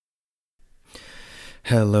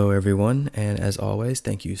Hello, everyone, and as always,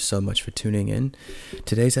 thank you so much for tuning in.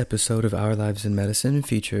 Today's episode of Our Lives in Medicine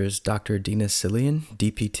features Dr. Dina Cillian,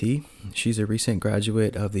 DPT. She's a recent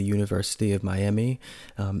graduate of the University of Miami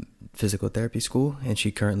Physical Therapy School, and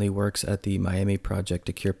she currently works at the Miami Project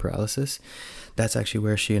to Cure Paralysis. That's actually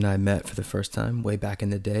where she and I met for the first time way back in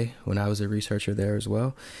the day when I was a researcher there as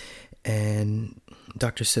well. And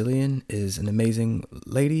Dr. Cillian is an amazing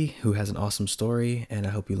lady who has an awesome story, and I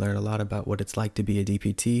hope you learn a lot about what it's like to be a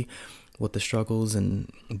DPT, what the struggles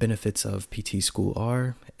and benefits of PT school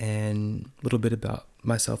are, and a little bit about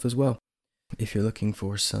myself as well. If you're looking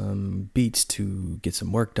for some beats to get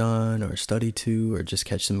some work done or study to or just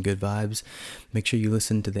catch some good vibes, make sure you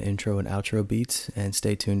listen to the intro and outro beats and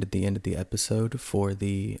stay tuned at the end of the episode for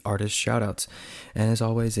the artist shoutouts. And as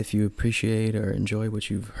always, if you appreciate or enjoy what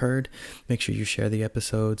you've heard, make sure you share the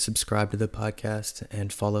episode, subscribe to the podcast,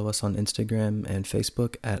 and follow us on Instagram and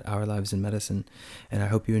Facebook at Our Lives in Medicine. And I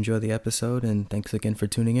hope you enjoy the episode, and thanks again for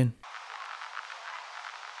tuning in.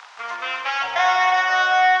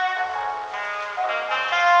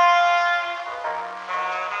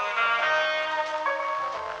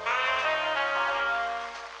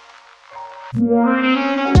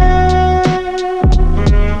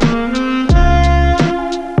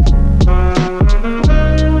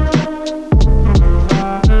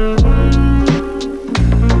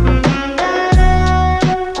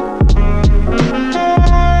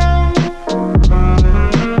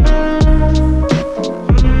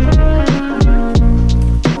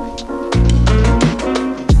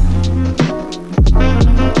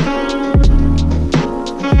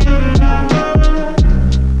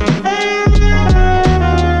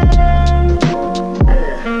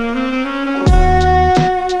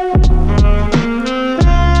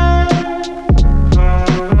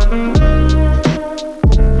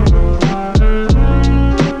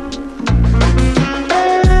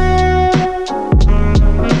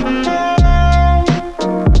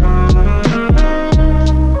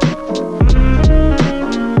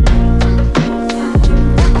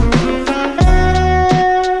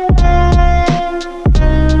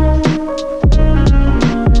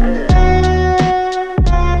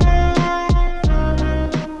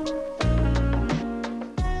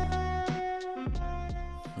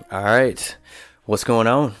 All right. What's going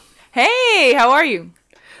on? Hey, how are you?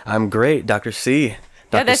 I'm great, Dr. C. Yeah,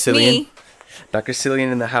 Dr. that's Cillian. me. Dr.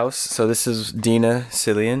 Cillian in the house. So this is Dina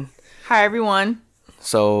Cillian. Hi, everyone.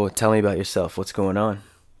 So tell me about yourself. What's going on?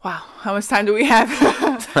 Wow, how much time do we have?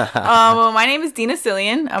 Well, my name is Dina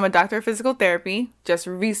Cillian. I'm a doctor of physical therapy, just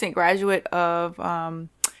a recent graduate of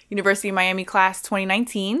University of Miami class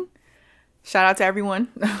 2019. Shout out to everyone.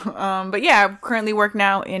 But yeah, I currently work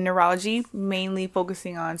now in neurology, mainly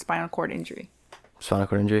focusing on spinal cord injury. Spinal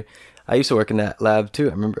cord injury. I used to work in that lab too,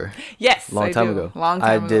 I remember. Yes, Long time ago.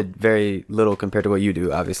 I did very little compared to what you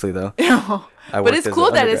do, obviously, though. But it's cool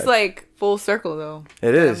that it's like full circle, though.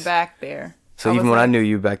 It is. I'm back there. So even when I knew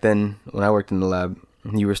you back then, when I worked in the lab,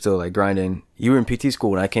 you were still like grinding. You were in PT school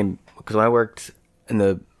when I came, because when I worked in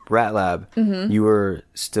the rat lab, you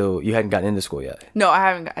hadn't gotten into school yet. No,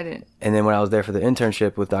 I didn't. And then when I was there for the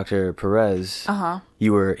internship with Dr. Perez,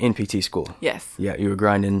 you were in PT school. Yes. Yeah, you were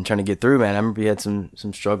grinding, trying to get through, man. I remember you had some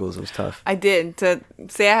struggles. It was tough. I did. To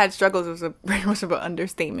say I had struggles was pretty much of an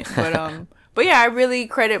understatement. But yeah, I really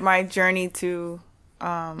credit my journey to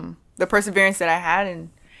the perseverance that I had, and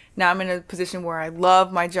now I'm in a position where I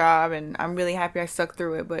love my job, and I'm really happy I stuck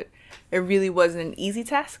through it. But it really wasn't an easy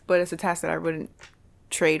task, but it's a task that I wouldn't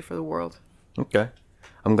trade for the world. Okay.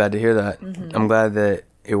 I'm glad to hear that. I'm glad that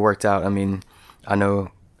it worked out. I mean, I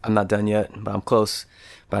know I'm not done yet, but I'm close.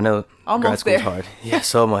 But I know grad school's hard. Yeah,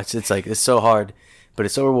 so much. It's so hard, but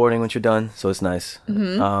it's so rewarding once you're done, so it's nice.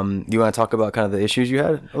 You want to talk about kind of the issues you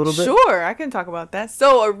had a little bit? Sure, I can talk about that.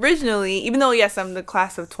 So originally, even though, yes, I'm the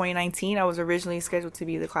class of 2019, I was originally scheduled to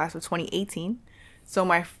be the class of 2018. So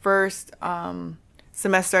my first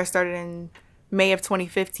semester, I started in May of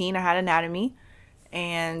 2015. I had anatomy.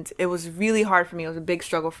 And it was really hard for me. It was a big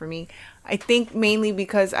struggle for me. I think mainly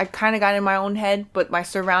because I kind of got in my own head, but my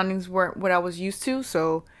surroundings weren't what I was used to.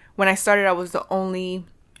 So when I started, I was the only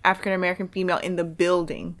African-American female in the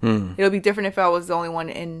building. It'll be different if I was the only one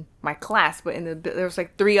in my class, but there was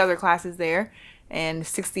like 3 other classes there and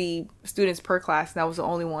 60 students per class, and I was the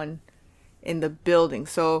only one in the building.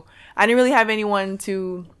 So I didn't really have anyone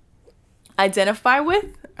to identify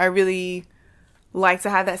with. I really like to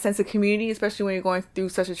have that sense of community, especially when you're going through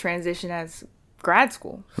such a transition as grad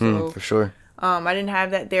school. So, for sure. I didn't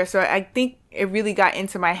have that there. So I think it really got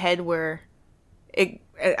into my head where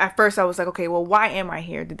at first I was like, okay, well, why am I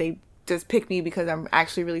here? Did they just pick me because I'm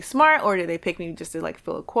actually really smart, or did they pick me just to like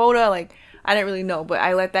fill a quota? Like, I didn't really know, but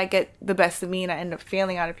I let that get the best of me, and I ended up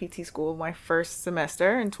failing out of PT school my first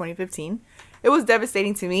semester in 2015. It was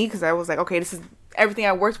devastating to me because I was like, okay, this is everything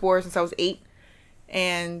I worked for since I was 8,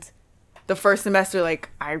 and the first semester, like,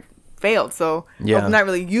 I failed, so I'm not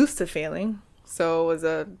really used to failing, so it was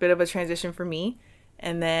a bit of a transition for me.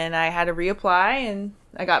 And then I had to reapply, and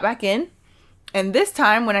I got back in. And this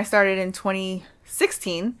time, when I started in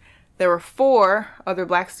 2016, there were 4 other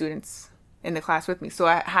Black students in the class with me. So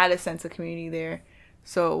I had a sense of community there.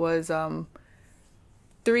 So it was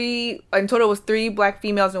 3, in total it was 3 Black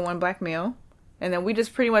females and 1 Black male. And then we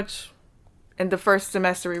just pretty much, in the first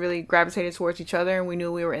semester, we really gravitated towards each other, and we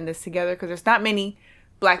knew we were in this together because there's not many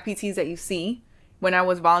Black PTs that you see. When I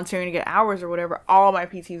was volunteering to get hours or whatever, all my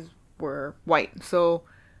PTs were white. So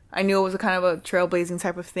I knew it was a kind of a trailblazing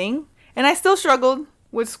type of thing. And I still struggled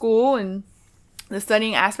with school and the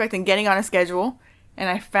studying aspect and getting on a schedule. And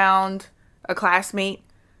I found a classmate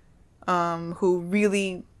who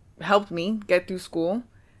really helped me get through school.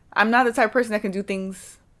 I'm not the type of person that can do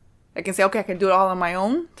things, I can say, okay, I can do it all on my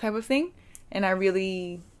own type of thing. And I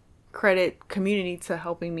really credit community to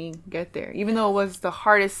helping me get there. Even though it was the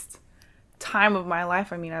hardest time of my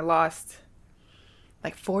life. I mean, I lost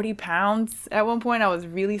like 40 pounds at one point. I was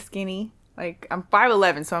really skinny. Like, I'm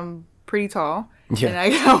 5'11", so I'm pretty tall. Yeah. And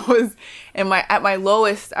I was, at my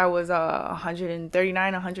lowest, I was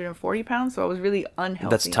 139, 140 pounds. So I was really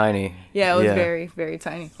unhealthy. That's tiny. Yeah, it was very, very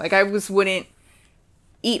tiny. Like, I just wouldn't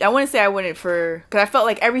eat. I wouldn't say I wouldn't because I felt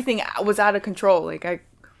like everything was out of control. Like, I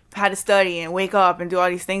had to study and wake up and do all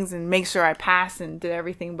these things and make sure I passed and did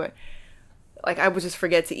everything. But, like, I would just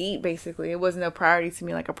forget to eat, basically. It wasn't a priority to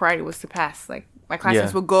me. Like, a priority was to pass. Like, my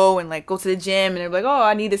classmates would go and, like, go to the gym, and they'd be like, oh,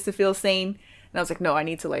 I need this to feel sane. And I was like, no, I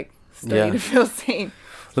need to, like, study to feel sane.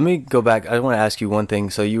 Let me go back. I want to ask you one thing.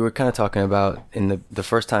 So you were kind of talking about in the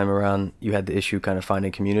first time around, you had the issue kind of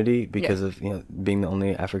finding community because of, being the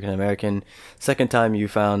only African American. Second time you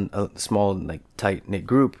found a small, like, tight knit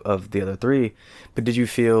group of the other 3. But did you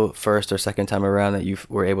feel first or second time around that you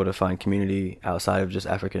were able to find community outside of just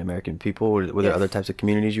African American people? Were there other types of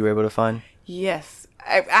communities you were able to find? Yes.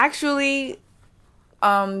 I actually,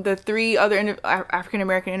 the 3 other African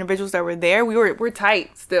American individuals that were there, we're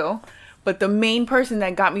tight still. But the main person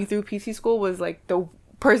that got me through PT school was, like, the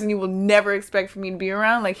person you will never expect for me to be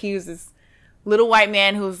around. Like, he was this little white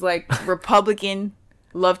man who was, like, Republican,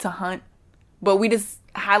 loved to hunt. But we just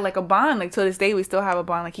had, like, a bond. Like, to this day, we still have a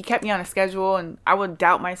bond. Like, he kept me on a schedule, and I would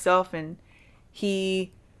doubt myself, and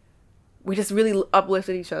we just really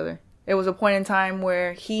uplifted each other. It was a point in time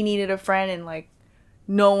where he needed a friend, and, like,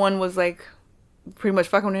 no one was, like, pretty much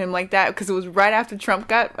fucking with him like that, because it was right after Trump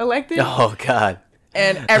got elected. Oh, God.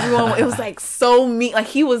 And everyone, it was, like, so mean. Like,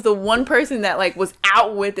 he was the one person that, like, was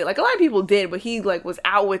out with it. Like, a lot of people did, but he, like, was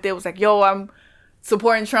out with it. Was like, yo, I'm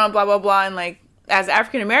supporting Trump, blah, blah, blah. And, like, as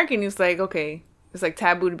African-American, he was like, okay. It's, like,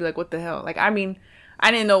 taboo to be like, what the hell? Like, I mean,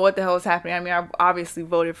 I didn't know what the hell was happening. I mean, I obviously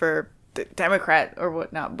voted for the Democrat or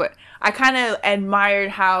whatnot. But I kind of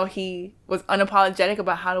admired how he was unapologetic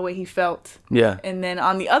about the way he felt. Yeah. And then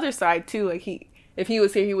on the other side, too, like, if he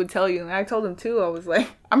was here, he would tell you. And I told him, too, I was like,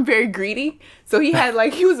 I'm very greedy. So he had,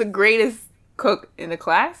 like, he was the greatest cook in the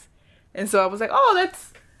class. And so I was like, oh,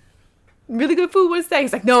 that's really good food. What's that?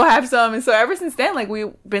 He's like, no, have some. And so ever since then, like,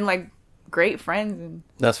 we've been, like, great friends. And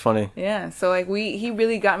that's funny. Yeah. So, like, he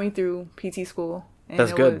really got me through PT school. And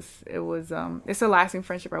that's good. It's a lasting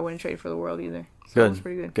friendship I wouldn't trade for the world either. So good. It was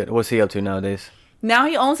pretty good. Good. What's he up to nowadays? Now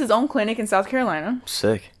he owns his own clinic in South Carolina.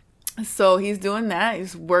 Sick. So he's doing that.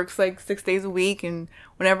 He works like 6 days a week, and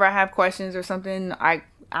whenever I have questions or something, I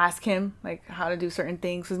ask him like how to do certain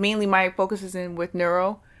things. Because mainly my focus is with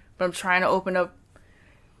neuro, but I'm trying to open up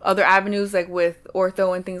other avenues like with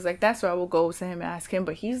ortho and things like that. So I will go to him and ask him.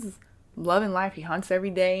 But he's loving life. He hunts every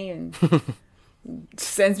day and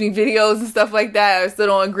sends me videos and stuff like that. I still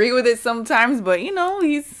don't agree with it sometimes, but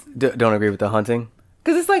he's don't agree with the hunting.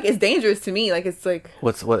 Because it's like, it's dangerous to me. Like, it's like...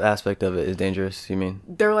 What aspect of it is dangerous, you mean?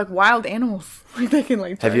 They're like wild animals. Like, they can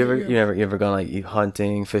like... Have you ever gone like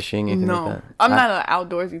hunting, fishing, anything like that? I'm not an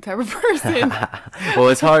outdoorsy type of person. Well,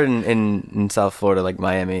 it's hard in South Florida, like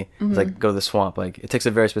Miami. It's like, go to the swamp. Like, it takes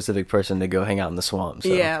a very specific person to go hang out in the swamp. So.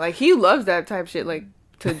 Yeah, like, he loves that type of shit. Like,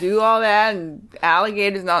 to do all that and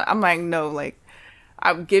alligators and all... I'm like, no, like,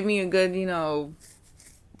 give me a good,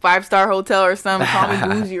 5-star hotel or something, call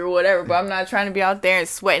me bougie or whatever, but I'm not trying to be out there and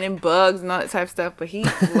sweating in bugs and all that type of stuff. But he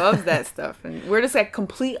loves that stuff, and we're just like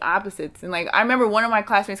complete opposites. And like, I remember one of my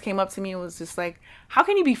classmates came up to me and was just like, how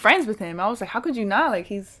can you be friends with him? I was like, how could you not? Like,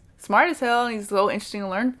 he's smart as hell and he's so interesting to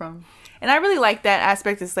learn from. And I really like that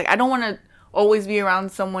aspect. It's like, I don't want to always be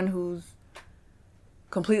around someone who's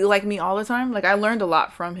completely like me all the time. Like, I learned a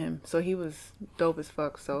lot from him. So he was dope as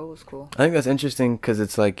fuck. So it was cool. I think that's interesting because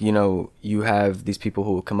it's like, you know, you have these people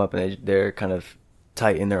who come up and they're kind of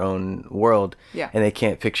tight in their own world. Yeah. And they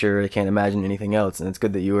can't imagine anything else. And it's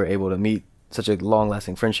good that you were able to meet such a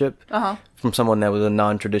long-lasting friendship from someone that was a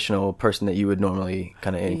non-traditional person that you would normally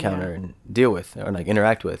kind of encounter and deal with or like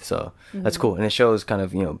interact with. So that's cool. And it shows kind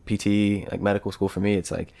of, you know, PT, like medical school for me,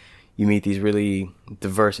 it's like you meet these really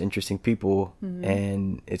diverse, interesting people,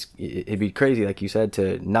 and it'd be crazy, like you said,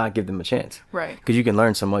 to not give them a chance. Right. Because you can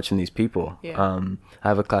learn so much from these people. Yeah. I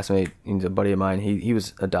have a classmate, he's a buddy of mine. He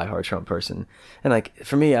was a diehard Trump person, and like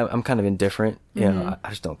for me, I'm kind of indifferent. You know, I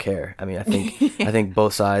just don't care. I mean, I think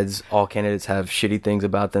both sides, all candidates have shitty things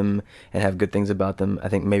about them and have good things about them. I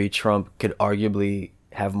think maybe Trump could arguably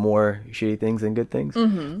have more shitty things than good things,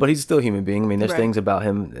 but he's still a human being. I mean, there's things about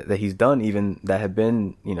him that he's done even that have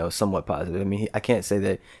been, you know, somewhat positive. I mean, I can't say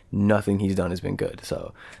that nothing he's done has been good,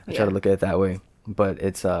 so I try to look at it that way. But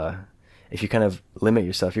it's if you kind of limit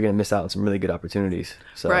yourself, you're gonna miss out on some really good opportunities.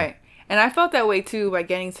 So Right. And I felt that way too by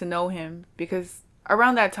getting to know him, because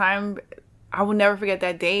around that time, I will never forget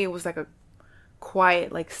that day. It was like a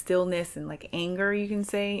quiet, like, stillness and like anger, you can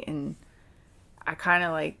say, and I kind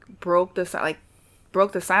of like broke the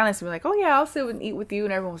silence and be like, oh yeah, I'll sit and eat with you.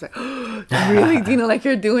 And everyone was like, oh, really? Do you know, like,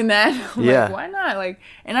 you're doing that? I'm Yeah. like, why not? Like,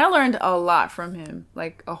 and I learned a lot from him,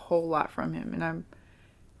 like a whole lot from him. And I'm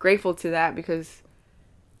grateful to that, because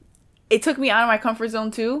it took me out of my comfort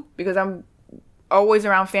zone too, because I'm always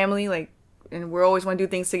around family, like, and we're always want to do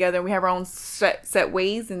things together. And we have our own set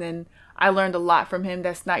ways. And then I learned a lot from him.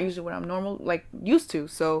 That's not usually what I'm used to.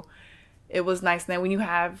 So it was nice. And then when you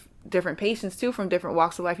have different patients too from different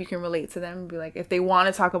walks of life, you can relate to them and be like, if they want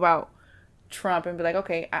to talk about Trump, and be like,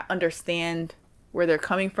 okay, I understand where they're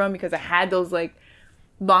coming from, because I had those like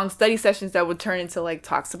long study sessions that would turn into like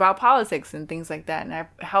talks about politics and things like that.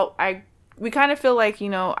 And we kind of feel like, you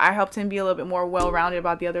know, I helped him be a little bit more well-rounded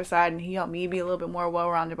about the other side, and he helped me be a little bit more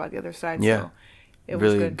well-rounded about the other side. Yeah. So it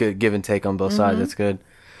really was good. give and take on both sides. That's good.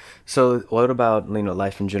 So what about, you know,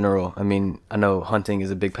 life in general? I mean, I know hunting is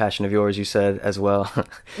a big passion of yours, you said, as well.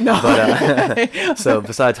 No. But so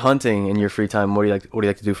besides hunting in your free time, what do you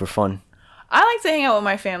like to do for fun? I like to hang out with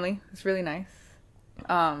my family. It's really nice.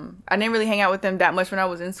 I didn't really hang out with them that much when I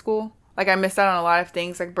was in school. Like, I missed out on a lot of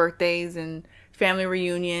things, like birthdays and family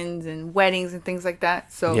reunions and weddings and things like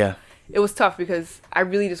that. So yeah, it was tough, because I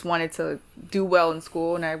really just wanted to do well in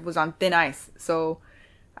school, and I was on thin ice. So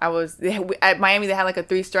at Miami, they had like a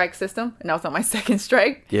 3-strike system, and I was on my 2nd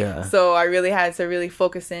strike. Yeah. So I really had to really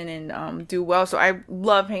focus in and do well. So I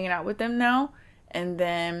love hanging out with them now. And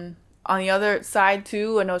then on the other side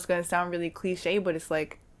too, I know it's going to sound really cliche, but it's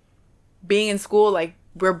like being in school, like,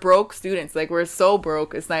 we're broke students. Like, we're so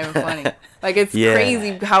broke, it's not even funny. Like, it's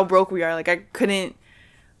crazy how broke we are. Like, I couldn't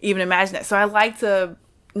even imagine that. So I like to,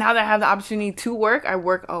 now that I have the opportunity to work, I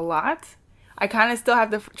work a lot. I kind of still have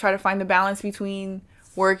to try to find the balance between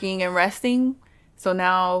working and resting. So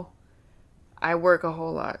now I work a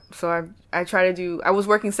whole lot. So I try to do, I was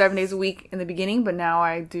working 7 days a week in the beginning, but now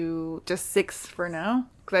I do just 6 for now,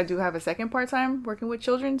 because I do have a second part-time working with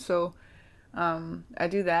children. So I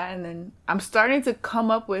do that, and then I'm starting to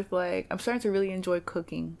come up with, like, I'm starting to really enjoy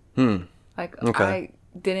cooking. Like, okay. I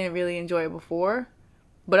didn't really enjoy it before,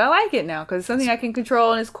 but I like it now, because it's something I can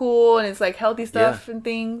control, and it's cool, and it's like healthy stuff and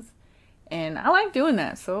things, and I like doing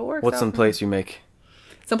that, so it works. What's some place you make?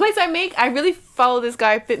 Some place I make, I really follow this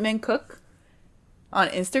guy Fitman Cook on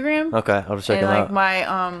Instagram. Okay, I'll just check him out. out. And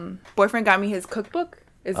like, my boyfriend got me his cookbook.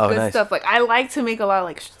 It's good nice. stuff. Like, I like to make a lot of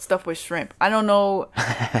like stuff with shrimp. I don't know.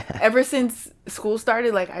 Ever since school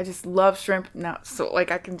started, like, I just love shrimp now. So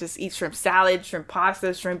like, I can just eat shrimp salad, shrimp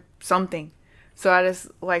pasta, shrimp something. So I just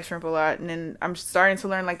like shrimp a lot. And then I'm starting to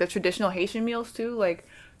learn like the traditional Haitian meals too, like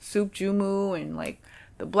soup jumu and like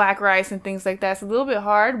the black rice and things like that. It's a little bit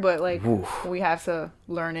hard, but like, we have to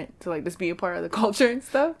learn it to like just be a part of the culture and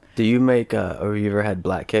stuff. Do you make or you ever had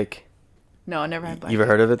black cake? No, I never had black cake. You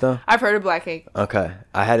ever heard of it though? I've heard of black cake. Okay,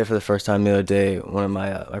 I had it for the first time the other day. One of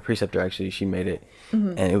my my preceptor, actually, she made it,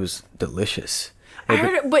 and it was delicious. I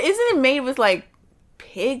heard it, but isn't it made with like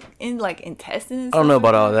pig in like intestines? I don't know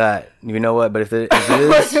about all that. You know what? But if it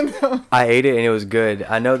is, I ate it and it was good.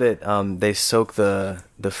 I know that they soak the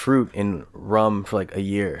fruit in rum for like a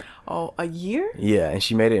year. Oh, a year? Yeah, and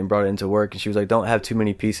she made it and brought it into work, and she was like, "Don't have too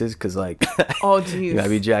many pieces, cause like, oh geez, you gotta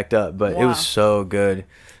be jacked up." But it was so good.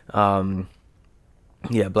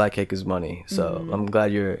 Yeah, black cake is money. So I'm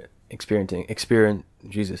glad you're experimenting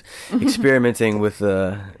with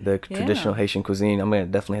the traditional Haitian cuisine. I'm gonna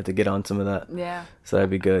definitely have to get on some of that. Yeah. So that'd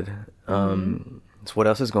be good. So what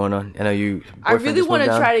else is going on? I know you. I really want to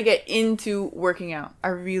try to get into working out. I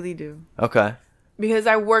really do. Okay. Because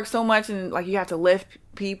I work so much and like you have to lift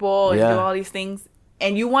people and do all these things,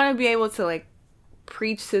 and you want to be able to like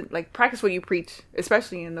practice what you preach,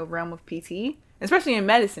 especially in the realm of PT, especially in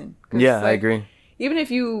medicine. Yeah, I agree. Even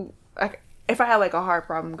if you if I had like a heart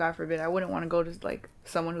problem, God forbid, I wouldn't want to go to like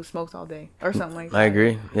someone who smokes all day or something like that. I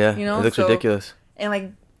agree. Yeah, you know, it looks ridiculous. And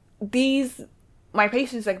like my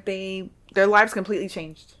patients, like their lives completely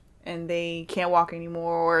changed, and they can't walk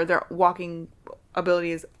anymore, or their walking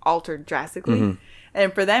ability is altered drastically. Mm-hmm.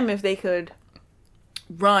 And for them, if they could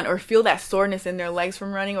run or feel that soreness in their legs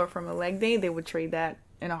from running or from a leg day, they would trade that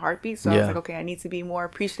in a heartbeat. So I was like, okay, I need to be more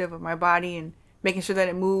appreciative of my body and making sure that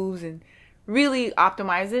it moves and really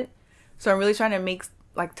optimize it. So I'm really trying to make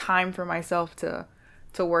like time for myself to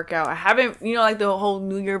work out. I haven't, like the whole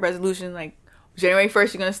New Year resolution, like January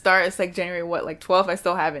 1st you're gonna start. It's like January 12th. I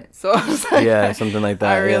still haven't. So I was like, something like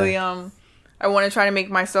that. I really I want to try to make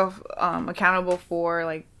myself accountable for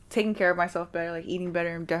like taking care of myself better, like eating better,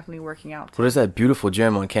 and definitely working out too. What is that beautiful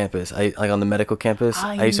gym on campus? Like on the medical campus.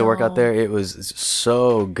 I used to work out there. It was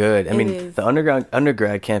so good. I mean, the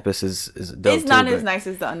undergrad campus is dope. It's not as nice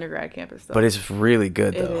as the undergrad campus though. But it's really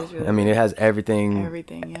good though. It is really good. It has everything,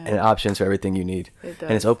 yeah, and options for everything you need. It does.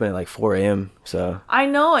 And it's open at like 4 a.m. So I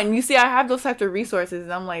know, and you see, I have those types of resources,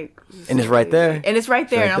 and I'm like, and it's right there. And it's right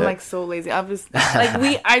there, and I'm like so lazy. I'm just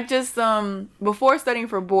like I just before studying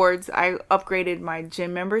for boards, I upgraded my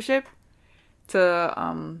gym membership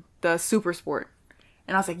to the Super Sport,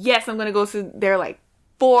 and I was like, yes, I'm gonna go to there like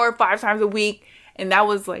 4 or 5 times a week, and that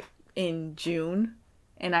was like in June,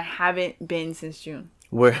 and I haven't been since June.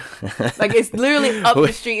 Where? Like it's literally up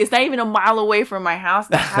the street. It's not even a mile away from my house.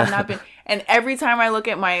 I have not been, and every time I look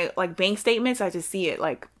at my like bank statements, I just see it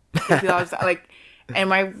like $50 like, and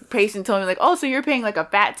my patient told me like, oh, so you're paying like a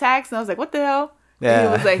fat tax, and I was like, what the hell? Yeah. And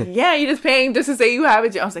he was like, yeah, you're just paying just to say you have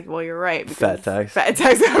it. I was like, well, you're right. Fat tax.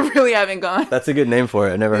 I really haven't gone. That's a good name for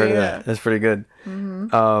it. I never heard of that. That's pretty good.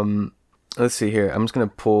 Mm-hmm. Let's see here. I'm just going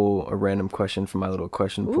to pull a random question from my little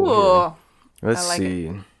question pool here. Let's see.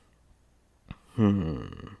 All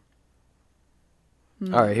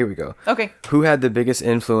right, here we go. Okay. Who had the biggest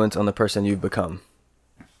influence on the person you've become?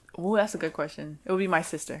 Oh, that's a good question. It would be my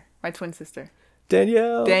sister, my twin sister.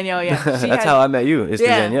 Danielle, yeah. That's how I met you. It's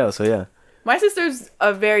Danielle, so yeah. My sister's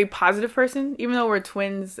a very positive person. Even though we're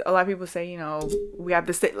twins, a lot of people say, we have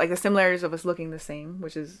the similarities of us looking the same,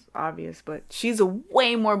 which is obvious. But she's a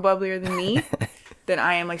way more bubblier than me, than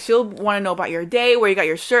I am. Like, she'll want to know about your day, where you got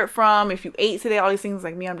your shirt from, if you ate today, all these things.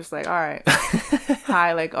 Like me, I'm just like, all right,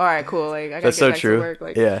 hi, like, all right, cool. Like, I gotta get back to work.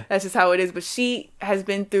 Like, that's just how it is. But she has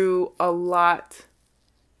been through a lot,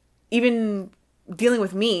 even dealing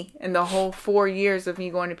with me in the whole 4 years of me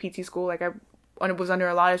going to PT school. Like, I was under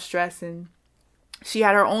a lot of stress, and she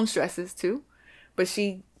had her own stresses too, but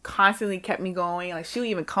she constantly kept me going. Like, she would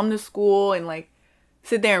even come to school and like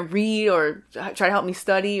sit there and read or try to help me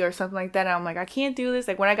study or something like that. And I'm like, I can't do this.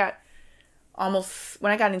 Like when I got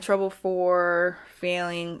in trouble for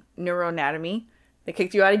failing neuroanatomy, they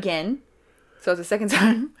kicked you out again. So it's the second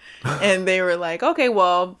time. And they were like, okay,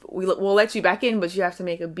 well, we'll let you back in, but you have to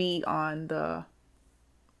make a B on the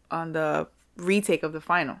retake of the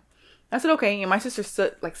final. I said, okay. And my sister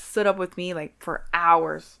stood up with me like for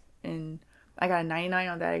hours, and I got a 99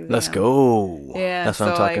 on that exam. Let's go. Yeah. That's what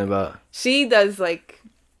I'm talking about. She does like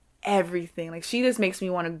everything. Like, she just makes me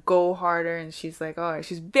want to go harder. And she's like, all right,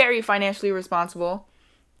 she's very financially responsible.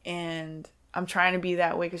 And I'm trying to be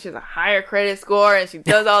that way because she has a higher credit score and she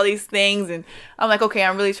does all these things. And I'm like, okay,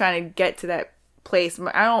 I'm really trying to get to that place.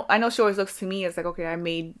 I know she always looks to me as like, okay, I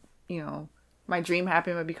made, my dream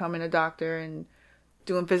happen by becoming a doctor and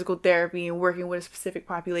doing physical therapy and working with a specific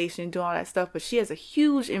population, doing all that stuff. But she has a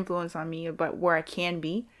huge influence on me about where I can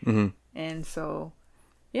be. Mm-hmm. And so,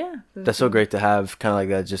 yeah. That's so great to have kind of like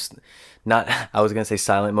that, just not, I was going to say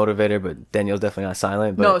silent motivator, but Danielle's definitely not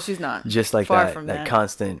silent. But no, she's not. Just like that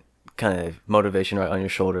constant kind of motivation right on your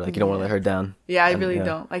shoulder. Like, you don't want to let her down. Yeah, I really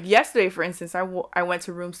don't. Like yesterday, for instance, I went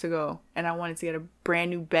to Rooms to Go and I wanted to get a brand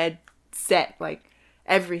new bed set, like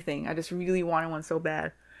everything. I just really wanted one so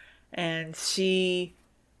bad. And she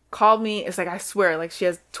called me. It's like, I swear, like she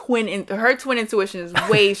has her twin intuition is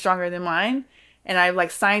way stronger than mine. And I like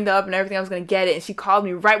signed up and everything. I was going to get it. And she called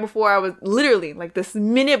me right before I was literally like this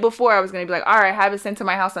minute before I was going to be like, all right, have it sent to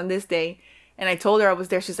my house on this day. And I told her I was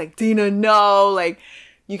there. She's like, Dina, no, like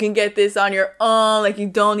you can get this on your own. Like, you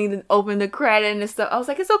don't need to open the credit and stuff. I was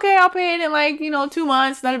like, it's okay. I'll pay it in like, 2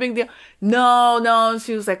 months. Not a big deal. No.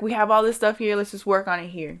 She was like, we have all this stuff here. Let's just work on it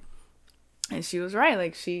here. And she was right.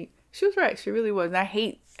 Like she was right. She really was. And I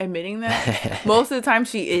hate admitting that. Most of the time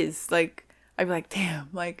she is. Like, I'd be like, damn,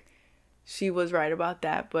 like she was right about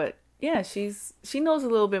that. But yeah, she knows a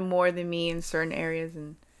little bit more than me in certain areas,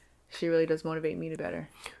 and she really does motivate me to better.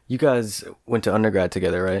 You guys went to undergrad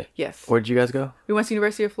together, right? Yes. Where did you guys go? We went to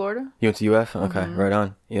University of Florida. You went to UF? Okay, right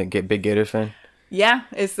on. You get big Gators fan? Yeah,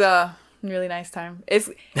 it's a really nice time. It's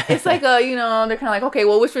like you know, they're kind of like, okay,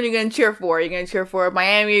 well, which one are you gonna cheer for? Are you gonna cheer for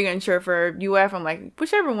Miami? Are you gonna cheer for UF? I'm like,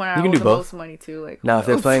 whichever one I can owe do the both. most money to. Like, Now, if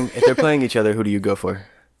they're playing each other, who do you go for?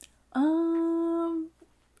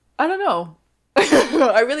 I don't know.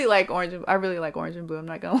 I really like orange and blue. I'm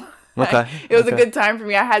not gonna lie. Okay. It was a good time for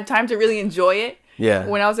me. I had time to really enjoy it. Yeah.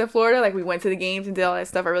 When I was at Florida, like we went to the games and did all that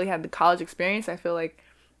stuff. I really had the college experience. I feel like,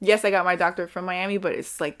 yes, I got my doctorate from Miami, but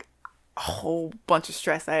it's like a whole bunch of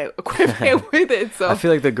stress I equated with it. So I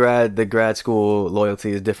feel like the grad school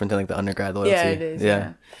loyalty is different than like the undergrad loyalty. Yeah, it is.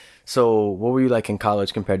 Yeah. So what were you like in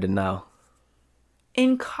college compared to now?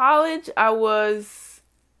 In college, I was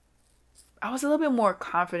a little bit more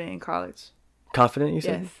confident in college. Confident, you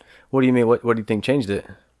said? Yes. What do you mean? What do you think changed it?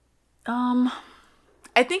 I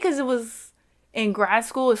think because it was in grad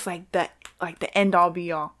school, it's like the end all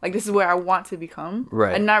be all. Like, this is where I want to become.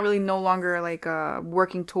 Right. And not really no longer like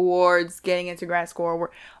working towards getting into grad school.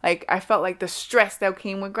 Or like, I felt like the stress that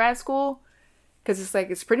came with grad school, because it's like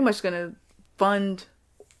it's pretty much gonna fund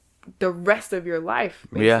the rest of your life,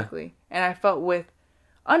 basically. Yeah. And I felt with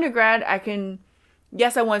undergrad,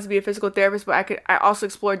 yes, I wanted to be a physical therapist, but I also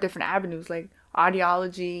explored different avenues like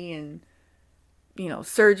audiology and, you know,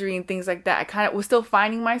 surgery and things like that. I kind of was still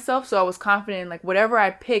finding myself, so I was confident like whatever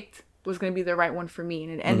I picked was going to be the right one for me,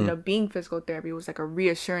 and it ended up being physical therapy. It was like a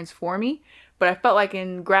reassurance for me. But I felt like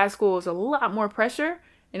in grad school it was a lot more pressure,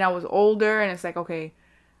 and I was older, and it's like, okay,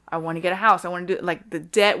 I want to get a house. I want to do, like, the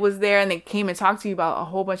debt was there, and they came and talked to you about a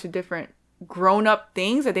whole bunch of different grown-up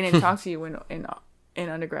things that they didn't talk to you in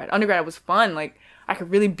undergrad. Undergrad was fun. Like, I could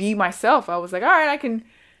really be myself. I was like, all right, I can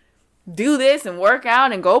do this and work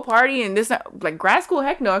out and go party and this. Like, grad school,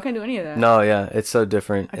 heck no, I couldn't do any of that. No, yeah, it's so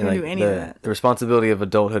different. I couldn't do any of that. The responsibility of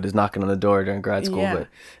adulthood is knocking on the door during grad school, but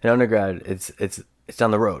in undergrad, it's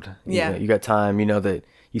down the road. You got time. You know that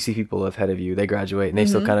you see people ahead of you. They graduate and they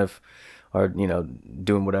still kind of are, you know,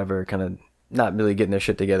 doing whatever, kind of not really getting their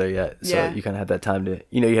shit together yet. So you kind of have that time to,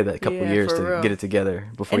 you know, you had that couple years to get it together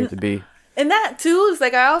before you have to be. And that too is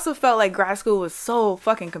like, I also felt like grad school was so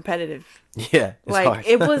fucking competitive. Yeah, it's like hard.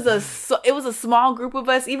 it was a small group of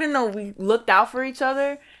us, even though we looked out for each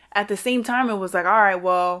other. At the same time, it was like, all right,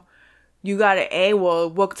 well, you got an A. Well,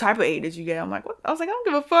 what type of A did you get? I'm like, what? I was like, I don't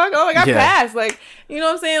give a fuck. Oh, like, I passed. Like, you know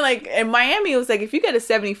what I'm saying? Like, in Miami, it was like, if you get a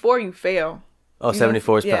 74, you fail. Oh,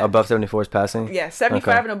 74 is above 74 is passing? Yeah,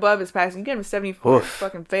 75 and above is passing. You get a 74, you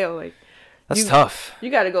fucking fail. Like, that's tough. You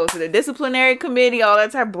got to go to the disciplinary committee, all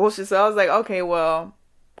that type of bullshit. So I was like, okay, well,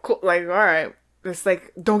 cool. Like, all right. It's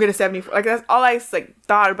like, don't get a 74. Like, that's all I like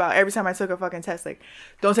thought about every time I took a fucking test. Like,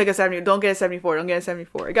 don't take a 70. Don't get a 74. Don't get a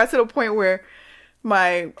 74. It got to the point where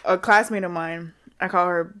a classmate of mine, I call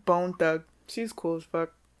her Bone Thug. She's cool as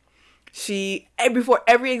fuck. Before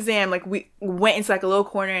every exam, like, we went into like a little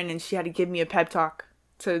corner and then she had to give me a pep talk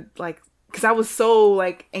to like, because I was so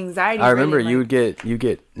like anxiety. I remember like, you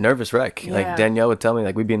get nervous wreck. Yeah. Like, Danielle would tell me,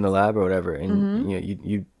 like, we'd be in the lab or whatever, and you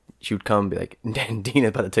know, she would come and be like, Dina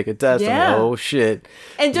about to take a test. Yeah. I'm like, oh shit.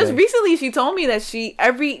 And just recently she told me that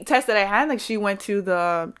every test that I had, like, she went to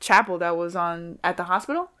the chapel that was at the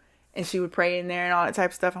hospital, and she would pray in there and all that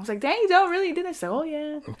type of stuff. I was like, dang, you don't really do that? She's like, oh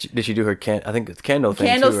yeah. Did she do her I think it's candle thing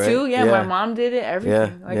Candles too, right? too, yeah. My mom did it,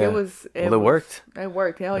 everything. Yeah. Like, it worked. It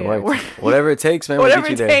worked. Hell yeah, it worked. Whatever it takes, man. Whatever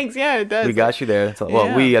it takes, yeah, it does. We got you there. That's all. Well,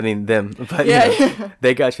 I mean them. But you know,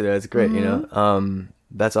 they got you there. That's great, you know.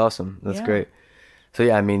 That's awesome. That's great. So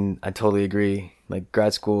yeah, I mean, I totally agree. Like,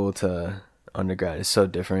 grad school to undergrad is so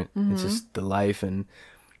different. It's just the life, and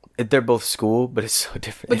they're both school, but it's so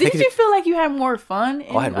different. But didn't you feel like you had more fun?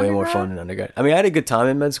 I had way more fun in undergrad. I mean, I had a good time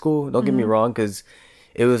in med school. Don't get me wrong, because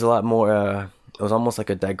it was a lot more. It was almost like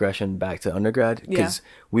a digression back to undergrad, because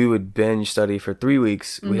we would binge study for 3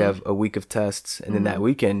 weeks. We'd have a week of tests, and then that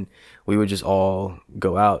weekend we would just all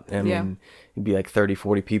go out. I mean, it'd be like 30,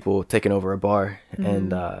 40 people taking over a bar,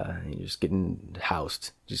 and you're just getting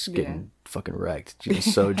housed, just getting fucking wrecked,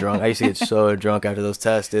 just so drunk. I used to get so drunk after those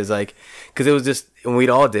tests. It's like, because it was just, and we'd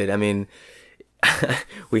all did. I mean,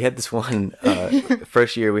 we had this one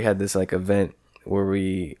first year, we had this like event where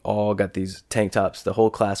we all got these tank tops. The whole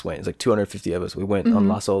class went. It's like 250 of us. We went on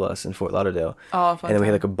Las Olas in Fort Lauderdale. Oh, fun. And then we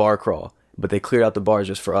had like a bar crawl, but they cleared out the bars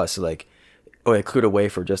just for us. So like, they cleared away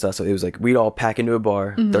for just us. So it was like, we'd all pack into a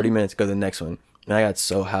bar, 30 minutes, go to the next one. And I got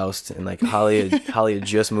so housed, and like Holly had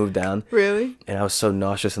just moved down. Really? And I was so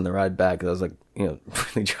nauseous on the ride back. I was like,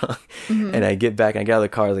 really drunk. And I get back and I get out of the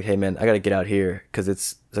car. I was like, hey man, I gotta get out here because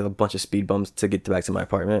it's like a bunch of speed bumps to get back to my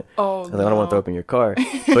apartment. Oh, I was like, I don't want to throw up in your car.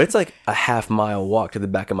 But it's like a half-mile walk to the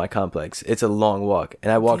back of my complex. It's a long walk.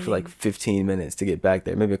 And I walked for like 15 minutes to get back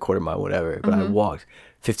there, maybe a quarter mile, whatever. But I walked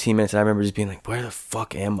 15 minutes and I remember just being like, where the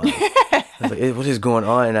fuck am I? I was like, what is going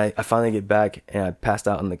on? And I finally get back and I passed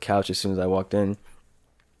out on the couch as soon as I walked in.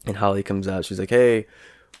 And Holly comes out. She's like, hey,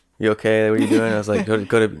 you okay? What are you doing? I was like, go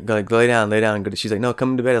lay down. She's like, no,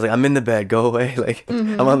 come to bed. I was like, I'm in the bed. Go away. Like,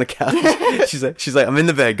 I'm on the couch. She's like, I'm in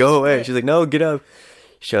the bed. Go away. She's like, no, get up.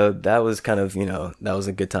 So that was kind of, that was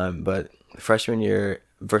a good time. But freshman year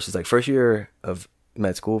versus like first year of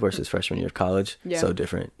med school versus freshman year of college, so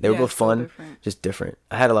different. They were both fun, just different.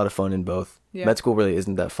 I had a lot of fun in both. Med school really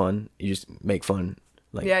isn't that fun. You just make fun.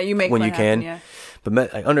 Like, you make when fun you can. happen,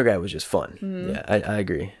 But undergrad was just fun. Yeah, I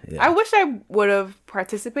agree. Yeah. I wish I would have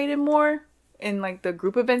participated more in like the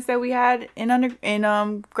group events that we had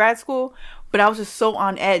in grad school, but I was just so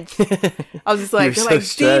on edge. I was just like, they're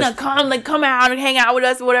like, Dina, come out and hang out with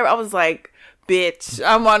us or whatever. I was like, bitch,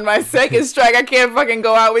 I'm on my second strike. I can't fucking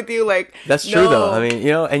go out with you. Like, that's true though. I mean,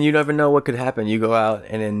 and you never know what could happen. You go out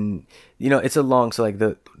and then it's a long, so like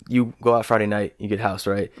you go out Friday night, you get housed,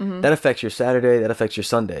 right? That affects your Saturday, that affects your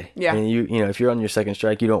Sunday. Yeah. And if you're on your second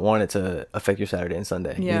strike, you don't want it to affect your Saturday and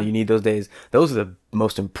Sunday. Yeah. You need those days. Those are the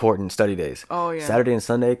most important study days. Oh yeah. Saturday and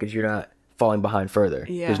Sunday, because you're not falling behind further.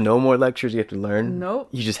 Yeah. There's no more lectures you have to learn. Nope.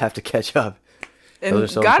 You just have to catch up. And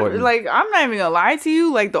those are so important. Like, I'm not even gonna lie to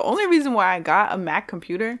you. Like, the only reason why I got a Mac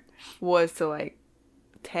computer was to like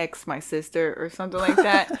text my sister or something like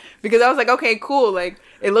that, because I was like, okay, cool, like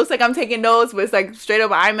it looks like I'm taking notes, but it's like straight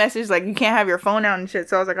up iMessage, like you can't have your phone out and shit.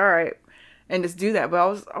 So I was like, all right, and just do that.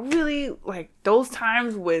 But I really like those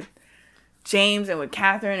times with James and with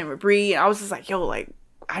Catherine and with Bree, and I was just like, yo, like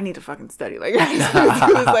I need to fucking study. Like I need to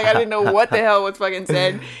do this. Like I didn't know what the hell was fucking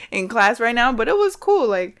said in class right now, but it was cool.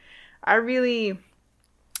 Like I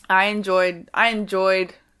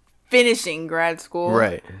enjoyed finishing grad school.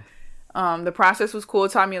 Right. The process was cool.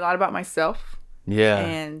 It taught me a lot about myself. Yeah.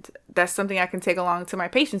 And that's something I can take along to my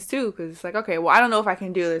patients too. Because it's like, okay, well, I don't know if I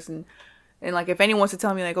can do this. And like, if anyone wants to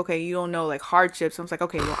tell me like, okay, you don't know like hardships. I'm like,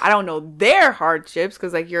 okay, well, I don't know their hardships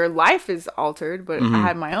because like your life is altered, but I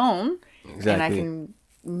have my own. Exactly. And I can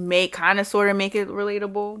make it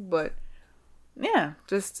relatable. But yeah,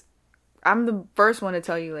 just, I'm the first one to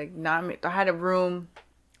tell you like, I had a room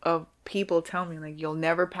of people tell me like, you'll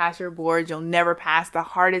never pass your boards. You'll never pass the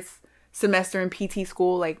hardest semester in PT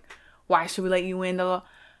school. Like, why should we let you in?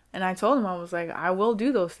 And I told him, I was like, I will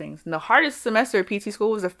do those things. And the hardest semester at PT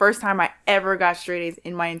school was the first time I ever got straight A's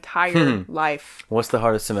in my entire life. What's the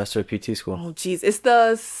hardest semester at PT school? Oh, geez. It's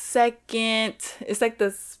like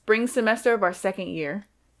the spring semester of our second year.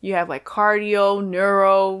 You have like cardio,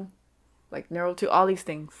 neuro 2, all these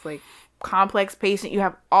things. Like complex patient. You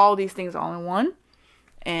have all these things all in one.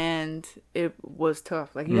 And it was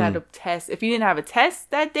tough. Like you had to test. If you didn't have a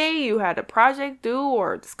test that day, you had a project due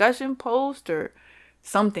or a discussion post or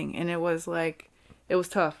something. And it was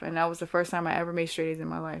tough. And that was the first time I ever made straight A's in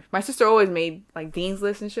my life. My sister always made like dean's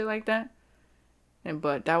lists and shit like that.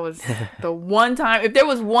 But that was the one time. If there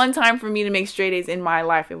was one time for me to make straight A's in my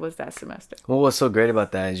life, it was that semester. Well, what's so great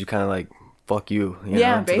about that is you kind of like, fuck you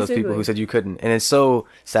know, basically. To those people who said you couldn't. And it's so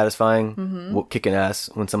satisfying, kicking ass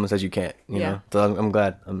when someone says you can't, you know? So I'm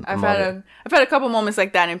glad. I've had a couple moments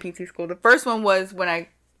like that in PT school. The first one was when I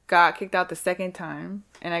got kicked out the second time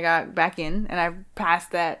and I got back in and I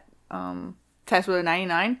passed that test with a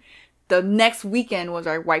 99. The next weekend was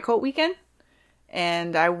our white coat weekend.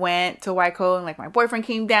 And I went to white coat and like my boyfriend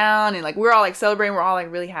came down and like we were all like celebrating. We're all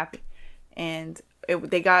like really happy. And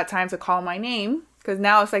they got time to call my name. Because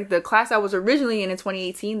now it's like the class I was originally in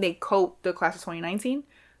 2018, they coat the class of 2019.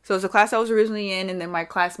 So it's the class I was originally in and then my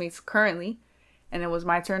classmates currently. And it was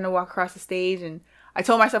my turn to walk across the stage. And I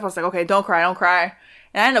told myself, I was like, okay, don't cry.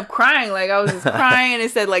 And I ended up crying. Like I was just crying. And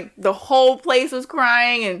it said like the whole place was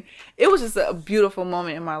crying. And it was just a beautiful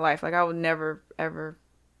moment in my life. Like I would never, ever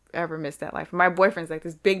miss that life. My boyfriend's like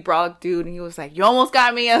this big brolic dude. And he was like, you almost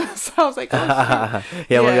got me. So I was like, oh, shit.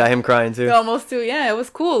 Yeah, I got him crying too. Almost too. Yeah, it was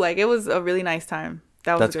cool. Like it was a really nice time.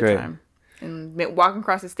 That's a good time. And walking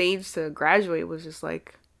across the stage to graduate was just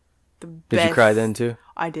like the best. Did you cry then too?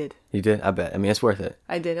 I did. You did? I bet. I mean, it's worth it.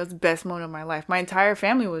 I did. It was the best moment of my life. My entire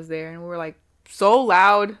family was there and we were like so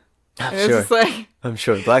loud. I'm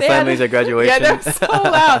sure. Black families at graduation. Yeah, they're so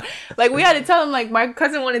loud. Like we had to tell them like my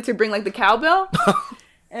cousin wanted to bring like the cowbell.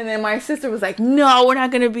 And then my sister was like, "No, we're not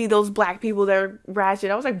gonna be those black people that are ratchet."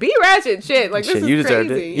 I was like, "Be ratchet, shit! Like this is you deserved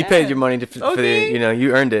crazy. it. You paid your money for the,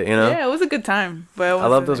 you earned it. Yeah, it was a good time. But I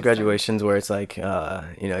love those graduations where it's like,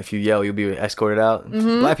 if you yell, you'll be escorted out.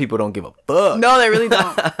 Black people don't give a fuck. No, they really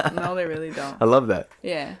don't. No, they really don't. I love that.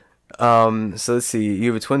 Yeah. So let's see.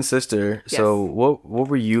 You have a twin sister. Yes. So what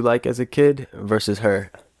were you like as a kid versus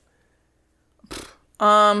her?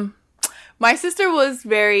 My sister was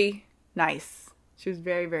very nice. She was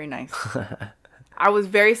very, very nice. I was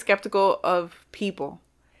very skeptical of people.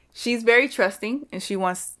 She's very trusting, and she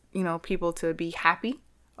wants, people to be happy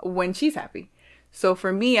when she's happy. So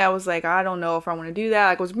for me, I was like, I don't know if I want to do that.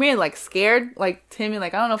 Like, I was really, like, scared, like, timid,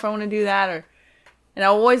 like, I don't know if I want to do that. And I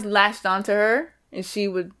always latched onto her, and she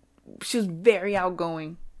was very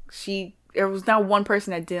outgoing. There was not one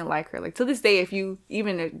person that didn't like her. Like, to this day, if you,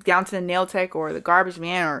 even down to the nail tech or the garbage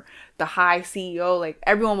man or the high CEO, like,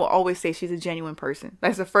 everyone will always say she's a genuine person.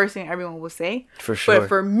 That's the first thing everyone will say. For sure. But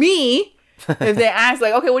for me, if they ask,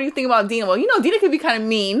 like, okay, what do you think about Dina? Well, Dina could be kind of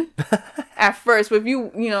mean at first. But if you,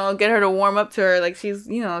 get her to warm up to her, like, she's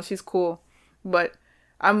cool. But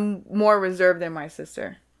I'm more reserved than my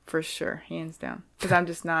sister, for sure, hands down. Because I'm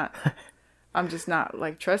just not,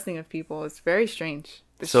 like, trusting of people. It's very strange.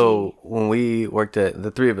 So when we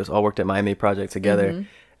the three of us all worked at Miami Project together,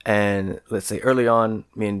 and let's say early on,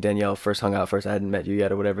 me and Danielle first hung out first. I hadn't met you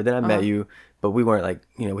yet or whatever. Then I met you, but we weren't like,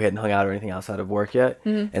 we hadn't hung out or anything outside of work yet.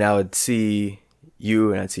 And I would see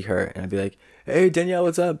you and I'd see her and I'd be like, "Hey, Danielle,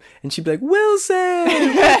 what's up?" And she'd be like, "Wilson,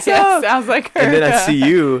 what's up?" Sounds like her. And then I'd see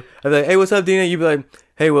you. I'd be like, "Hey, what's up, Dina?" You'd be like,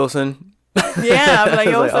 "Hey, Wilson." Yeah, I'm like,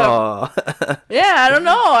 "Yo, what's up?" Yeah, I don't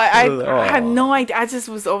know. I have no idea. I just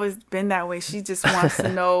was always been that way. She just wants to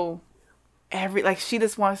know she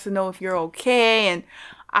just wants to know if you're okay. And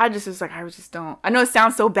I just was like, I just don't. I know it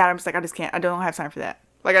sounds so bad. I'm just like, I just can't. I don't have time for that.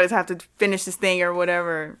 Like, I just have to finish this thing or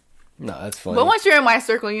whatever. No, that's funny. But once you're in my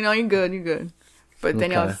circle, you're good. You're good. But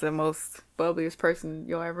Danielle's the most bubbliest person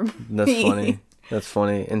you'll ever meet. That's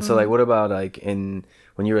funny. And so, like, what about, like, when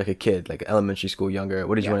you were, like, a kid, like, elementary school, younger,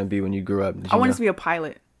 what did you want to be when you grew up? I wanted to be a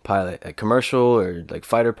pilot. Pilot? Like, commercial or, like,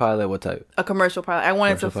 fighter pilot? What type? A commercial pilot. I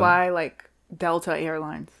wanted to fly, like, Delta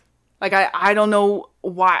Airlines. Like, I don't know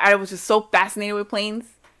why. I was just so fascinated with planes.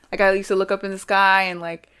 Like, I used to look up in the sky and,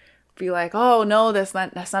 like, be like, oh, no, that's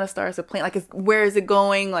not a star. It's a plane. Like, where is it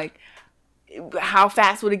going? Like, how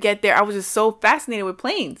fast would it get there? I was just so fascinated with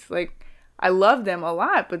planes. Like, I loved them a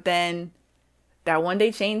lot. But then that one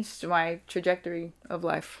day changed my trajectory of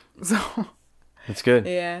life. So that's good.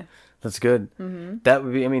 Yeah. That's good. That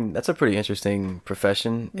would be, that's a pretty interesting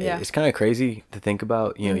profession. Yeah. It's kind of crazy to think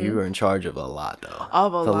about. You were in charge of a lot, though.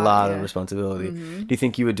 Of a lot of responsibility. Do you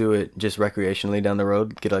think you would do it just recreationally down the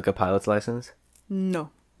road? Get, like, a pilot's license? No.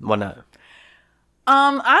 Why not? I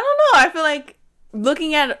don't know. I feel like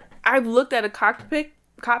I've looked at a cockpit,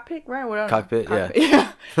 right? Cockpit, yeah.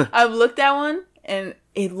 Yeah. I've looked at one, and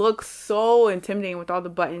it looks so intimidating with all the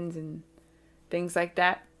buttons and things like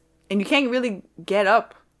that. And you can't really get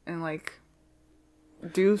up and, like,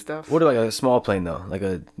 do stuff. What about, like, a small plane, though? Like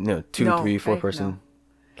a, 2, 3, 4 person? No.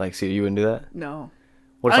 Like, so you wouldn't do that? No.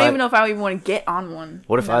 I don't even know if I would even want to get on one.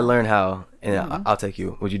 What if I learn how, and I'll take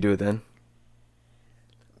you? Would you do it then?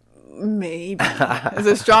 Maybe. It's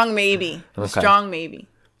a strong maybe. Okay. Strong maybe.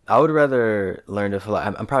 I would rather learn to fly.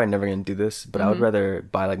 I'm probably never going to do this, but I would rather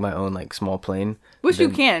buy, like, my own, like, small plane. Which you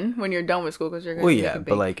can when you're done with school, because you're going to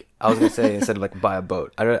but, like, I was going to say, instead of, like, buy a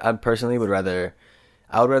boat, I personally would rather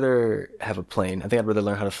have a plane. I think I'd rather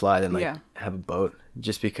learn how to fly than, like, have a boat,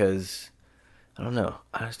 just because, I don't know.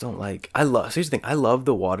 I just don't like, here's the thing. I love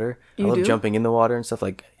the water. I love jumping in the water and stuff,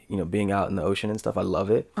 like, being out in the ocean and stuff. I love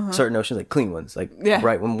it. Certain oceans, like, clean ones, like,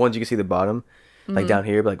 bright ones you can see the bottom. Like, down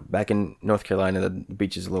here, but, like, back in North Carolina, the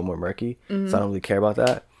beach is a little more murky, so I don't really care about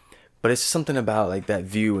that. But it's just something about, like, that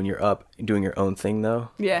view when you're up doing your own thing, though.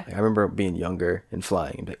 Yeah. Like, I remember being younger and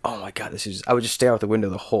flying and be like, oh my God, I would just stare out the window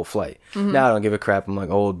the whole flight. Now I don't give a crap. I'm, like,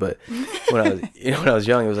 old, but when I was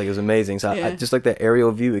young, it was amazing. So I just like that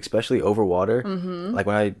aerial view, especially over water. Like,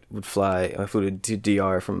 when I flew to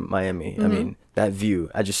DR from Miami, that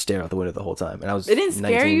view, I just stare out the window the whole time. And I was It didn't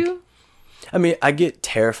scare you? I get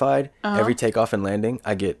terrified every takeoff and landing.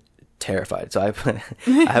 I get terrified. So I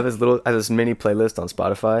have this mini playlist on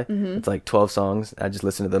Spotify. It's like 12 songs. I just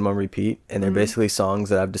listen to them on repeat, and they're basically songs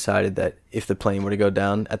that I've decided that if the plane were to go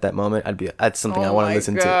down at that moment, that's something I want to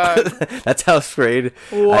listen to. That's how afraid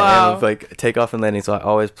I am of, like, takeoff and landing. So I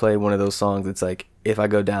always play one of those songs. It's like, if I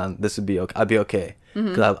go down, this would be okay. I'd be okay,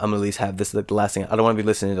 because I'm gonna at least have this, like, the last thing. I don't want to be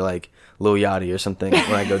listening to, like, Lil Yachty or something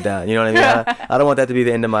when I go down. You know what I mean? I don't want that to be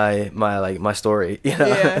the end of my story. You know?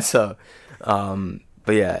 Yeah. So,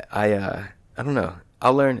 but yeah, I don't know.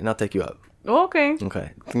 I'll learn and I'll take you up. Oh, okay.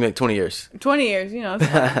 Okay. Give me like 20 years. 20 years, you know. It's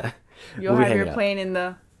fine. You'll We'll be have your hanging out. plane in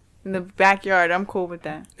the backyard. I'm cool with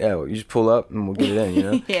that. Yeah, well, you just pull up and we'll get it in, you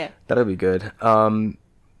know? Yeah. That'll be good.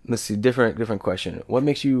 Let's see, different question. What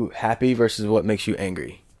makes you happy versus what makes you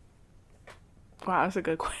angry? Wow, that's a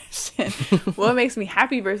good question. What makes me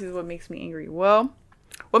happy versus what makes me angry? Well,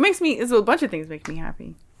 what makes me is a bunch of things make me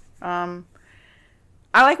happy. I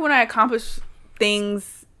like when I accomplish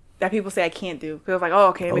things that people say I can't do. Because like, oh,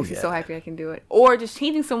 okay, it makes me so happy I can do it. Or just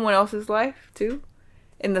changing someone else's life too,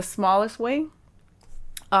 in the smallest way.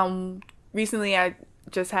 Recently I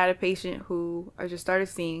just had a patient who I just started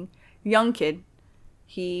seeing, young kid.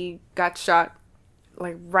 He got shot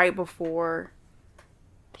like right before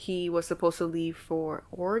he was supposed to leave for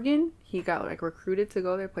Oregon. He got like recruited to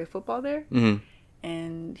go there, play football there. Mm-hmm.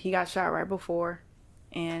 And he got shot right before,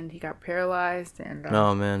 and he got paralyzed. And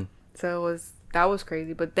Oh, man. so that was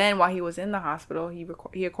crazy. But then while he was in the hospital,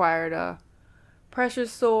 he acquired a pressure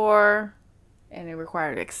sore, and it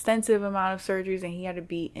required an extensive amount of surgeries, and he had to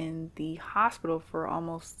be in the hospital for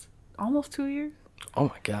almost 2 years. Oh,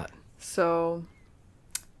 my God. So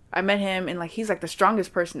I met him, and like he's like the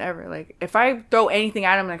strongest person ever. Like if I throw anything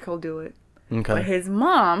at him, like he'll do it. Okay. But his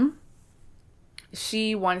mom,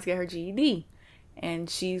 she wanted to get her GED, and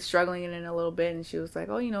she's struggling in it a little bit. And she was like,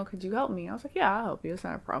 "Oh, could you help me?" I was like, "Yeah, I'll help you. It's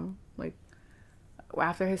not a problem." Like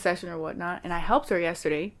after his session or whatnot, and I helped her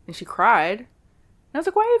yesterday, and she cried. And I was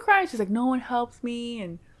like, "Why are you crying?" She's like, "No one helps me,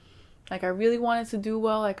 and like I really wanted to do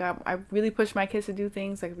well. Like I really pushed my kids to do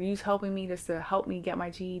things. Like you helping me just to help me get my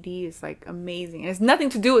GED is like amazing. And it's nothing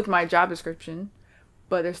to do with my job description,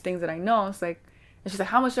 but there's things that I know." It's like, and she's like,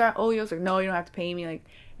 "How much do I owe you?" I was like, "No, you don't have to pay me. Like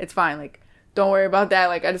it's fine. Like don't worry about that.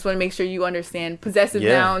 Like I just want to make sure you understand possessive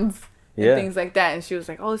nouns and things like that." And she was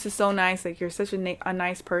like, "Oh, this is so nice. Like you're such a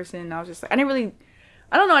nice person." And I was just like,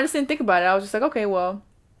 I don't know. I just didn't think about it. I was just like, okay, well,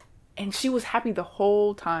 and she was happy the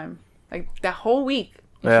whole time, like that whole week.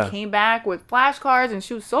 And she came back with flashcards, and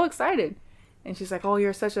she was so excited. And she's like, "Oh,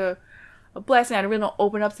 you're such a blessing. I really don't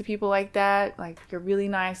open up to people like that. Like, you're really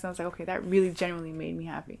nice." And I was like, okay, that really genuinely made me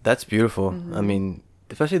happy. That's beautiful. Mm-hmm. I mean,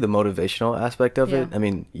 especially the motivational aspect of it. I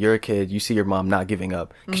mean, you're a kid. You see your mom not giving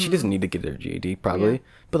up. Because she doesn't need to get her GED, probably. Yeah.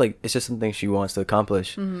 But, like, it's just something she wants to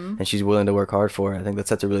accomplish. Mm-hmm. And she's willing to work hard for it. I think that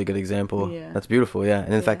sets a really good example. Yeah. That's beautiful, yeah.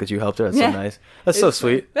 And the fact that you helped her, that's so nice. That's so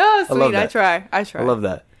sweet. Oh, sweet. I love that. I try. I love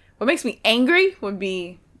that. What makes me angry would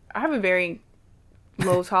be, I have a very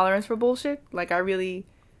low tolerance for bullshit. Like, I don't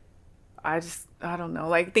know.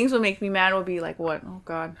 Like, things would make me mad would be like, what? Oh,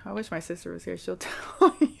 God. I wish my sister was here. She'll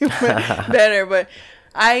tell you better. But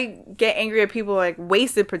I get angry at people, like,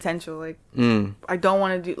 wasted potential. Like, I don't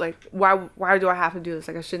want to do, like, why do I have to do this?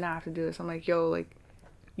 Like, I should not have to do this. I'm like, yo, like,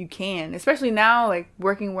 you can. Especially now, like,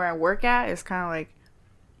 working where I work at, it's kind of like,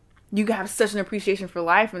 you have such an appreciation for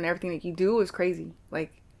life, and everything that you do is crazy.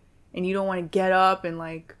 Like, and you don't want to get up and,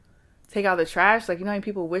 like, take out the trash. Like, you know how many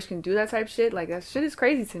people wish can do that type shit? Like, that shit is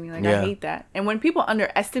crazy to me. Like, I hate that. And when people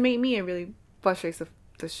underestimate me, it really frustrates the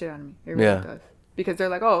shit out of me. It really does. Because they're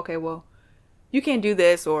like, oh, okay, well, you can't do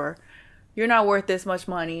this, or you're not worth this much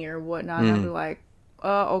money, or whatnot. And I'll be like,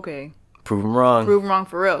 okay. Prove them wrong. Prove them wrong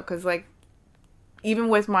for real. Because, like, even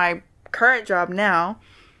with my current job now,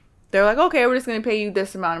 they're like, okay, we're just going to pay you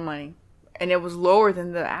this amount of money. And it was lower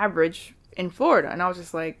than the average in Florida. And I was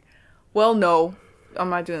just like, well, no, I'm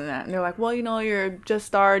not doing that. And they're like, well, you're just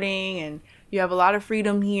starting and you have a lot of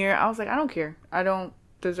freedom here. I was like, I don't care. I don't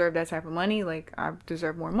deserve that type of money. Like, I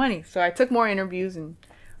deserve more money. So I took more interviews, and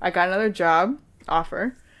I got another job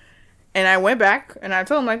offer. And I went back and I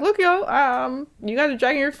told them, like, look, yo, you guys are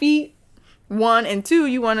dragging your feet. 1, and 2,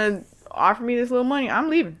 you want to offer me this little money? I'm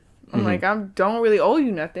leaving. I'm like, I don't really owe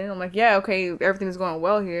you nothing. I'm like, yeah, okay, everything is going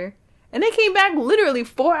well here. And they came back literally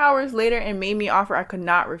 4 hours later and made me an offer I could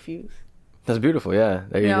not refuse. That's beautiful, yeah.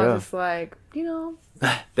 There you go. I was just like,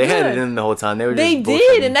 they had it in the whole time. They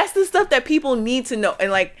did, and that's the stuff that people need to know.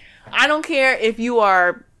 And like, I don't care if you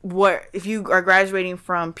are graduating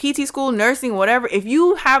from PT school, nursing, whatever. If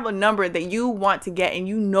you have a number that you want to get and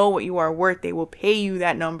you know what you are worth, they will pay you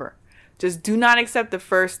that number. Just do not accept the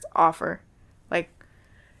first offer. Like,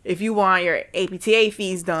 if you want your APTA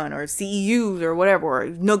fees done, or CEUs, or whatever, or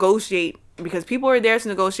negotiate, because people are there to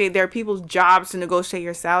negotiate. There are people's jobs to negotiate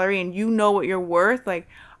your salary, and you know what you're worth. Like,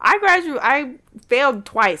 I failed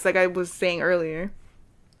twice, like I was saying earlier,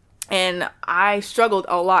 and I struggled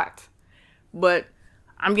a lot, but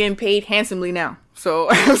I'm getting paid handsomely now. So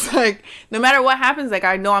I was like, no matter what happens, like,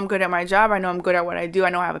 I know I'm good at my job. I know I'm good at what I do. I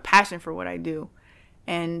know I have a passion for what I do.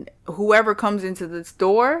 And whoever comes into this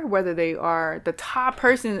door, whether they are the top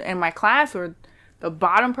person in my class or the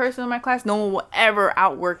bottom person in my class, no one will ever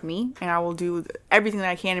outwork me, and I will do everything that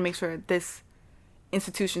I can to make sure that this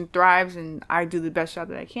institution thrives and I do the best job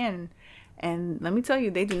that I can. And let me tell you,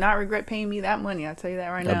 they do not regret paying me that money. I'll tell you that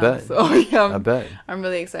right now. I bet. So yeah, I bet. I'm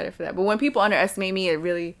really excited for that. But when people underestimate me, it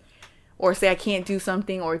really, or say I can't do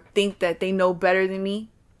something, or think that they know better than me,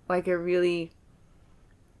 like it really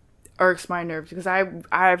irks my nerves, because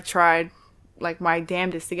I've tried like my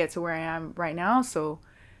damnedest to get to where I am right now. So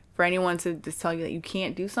for anyone to just tell you that you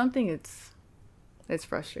can't do something, it's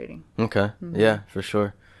frustrating. Okay. Mm-hmm. Yeah, for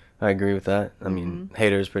sure. I agree with that. I mean,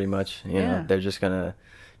 haters pretty much, you know, they're just going to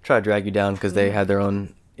try to drag you down because they have their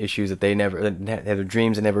own issues that they have their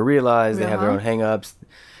dreams they never realized. They have their own hang-ups.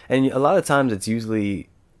 And a lot of times it's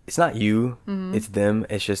not you, it's them.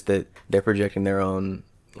 It's just that they're projecting their own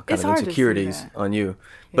kind of insecurities on you.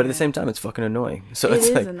 But at the same time, it's fucking annoying. So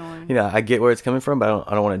it's like, annoying. You know, I get where it's coming from, but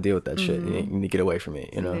I don't want to deal with that shit. You need to get away from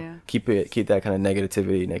it, you know. Yeah. Keep that kind of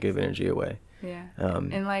negative energy away. Yeah.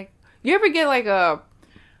 And like, you ever get like a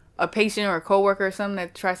patient or a coworker or something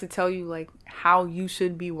that tries to tell you like how you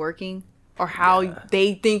should be working or how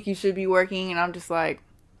they think you should be working, and I'm just like,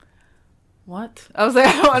 what? I was like,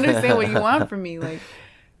 I don't understand what you want from me. Like,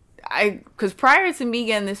 because prior to me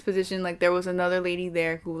getting this position, like there was another lady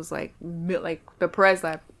there who was like the Perez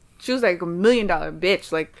Lab. She was like $1 million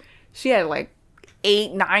bitch. Like she had like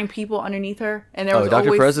 8-9 people underneath her, and there was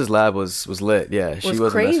Dr. Perez's lab was lit. Yeah, she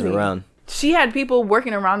wasn't crazy. Messing around. She had people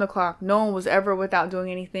working around the clock. No one was ever without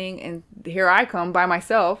doing anything, and here I come by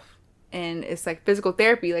myself, and it's like physical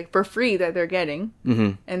therapy, like for free that they're getting.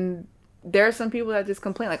 And there are some people that just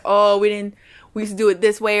complain like, oh, we used to do it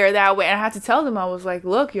this way or that way. And I had to tell them, I was like,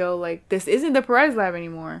 look, yo, like this isn't the Perez Lab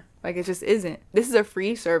anymore. Like it just isn't. This is a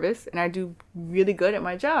free service, and I do really good at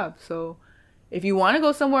my job. So if you want to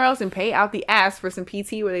go somewhere else and pay out the ass for some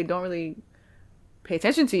PT where they don't really pay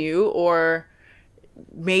attention to you, or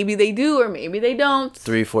maybe they do or maybe they don't.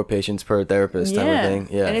 3-4 patients per therapist type of thing.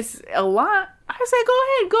 Yeah. And it's a lot. I say go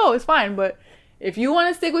ahead, go. It's fine. But if you want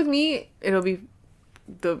to stick with me, it'll be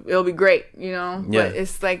great, you know? Yeah. But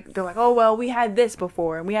it's like, they're like, oh, well, we had this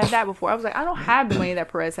before and we had that before. I was like, I don't have the money that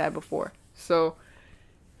Perez had before. So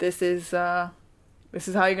this is how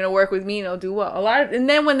you're going to work with me, and it'll do well. And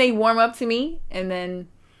then when they warm up to me and then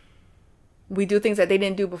we do things that they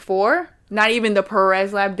didn't do before, not even the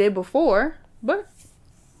Perez Lab did before, but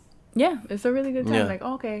yeah, it's a really good time. Like,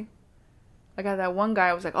 okay. I got that one guy,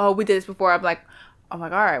 I was like, oh, we did this before. I'm like, all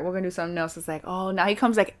right, we're going to do something else. It's like, oh, now he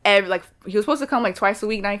comes like he was supposed to come like twice a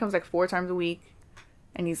week. Now he comes like 4 times a week.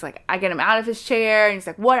 And he's like, I get him out of his chair. And he's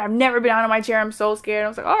like, what? I've never been out of my chair. I'm so scared. I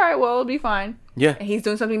was like, all right, well, it'll be fine. Yeah. And he's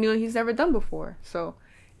doing something new he's never done before. So,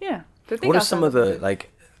 yeah. What are some of the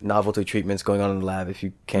like novelty treatments going on in the lab, if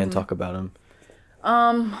you can talk about them?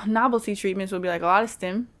 Novelty treatments would be like a lot of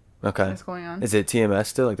stim. Okay. That's going on. Is it TMS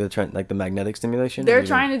still, like the magnetic stimulation? They're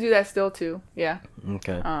trying to do that still too. Yeah.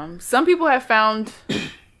 Okay. Some people have found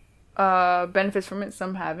benefits from it.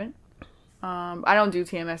 Some haven't. I don't do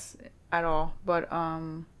TMS at all, but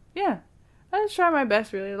yeah, I just try my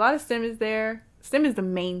best. Really, a lot of stim is there. Stim is the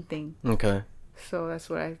main thing. Okay. So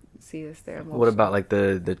that's what I see is there. What about like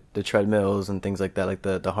the treadmills and things like that, like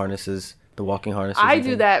the harnesses, the walking harnesses? I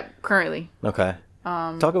do that currently. Okay.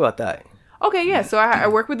 Talk about that. Okay, yeah. So I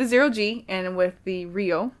work with the 0G and with the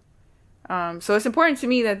Rio. So it's important to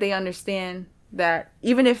me that they understand that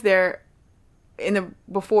even if they're in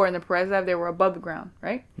the Perez Lab, they were above the ground,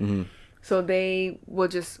 right? Mm-hmm. So they will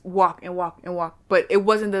just walk and walk and walk. But it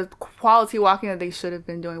wasn't the quality walking that they should have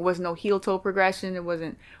been doing. It wasn't no heel-toe progression. It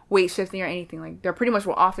wasn't weight shifting or anything. Like, they pretty much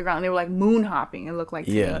were off the ground. They were like moon hopping, it looked like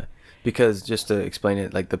to me. Because just to explain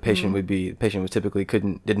it, like the patient was typically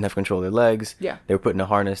didn't have control of their legs. Yeah. They were put in a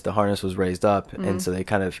harness. The harness was raised up, and so they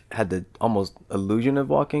kind of had the almost illusion of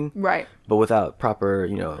walking. Right. But without proper,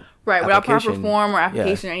 right, without proper form or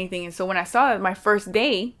application or anything. And so when I saw that my first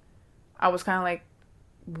day, I was kind of like,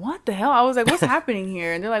 what the hell? I was like, what's happening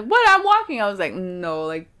here? And they're like, what? I'm walking. I was like, no,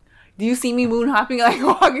 like, do you see me moon hopping, like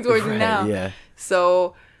walking towards you now? Yeah.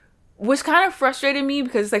 So, which kind of frustrated me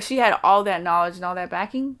because like she had all that knowledge and all that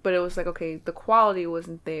backing, but it was like, okay, the quality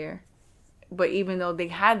wasn't there. But even though they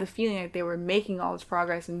had the feeling like they were making all this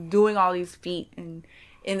progress and doing all these feet and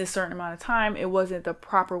in a certain amount of time, it wasn't the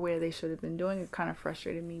proper way they should have been doing. It kind of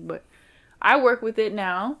frustrated me, but I work with it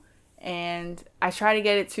now, and I try to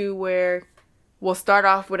get it to where we'll start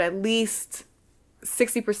off with at least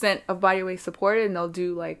 60% of body weight supported, and they'll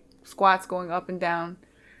do like squats going up and down,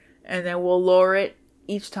 and then we'll lower it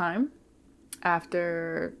each time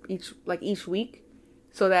after each week,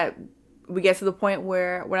 so that we get to the point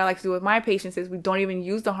where what I like to do with my patients is we don't even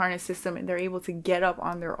use the harness system and they're able to get up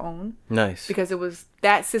on their own. Nice. Because it was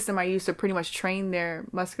that system I used to pretty much train their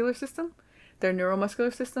muscular system, their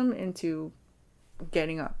neuromuscular system into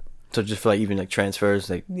getting up. So just for like even like transfers,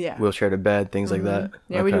 like wheelchair to bed, things like that?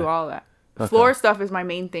 Yeah, we do all that. Floor stuff is my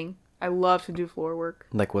main thing. I love to do floor work.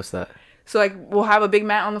 Like what's that? So like we'll have a big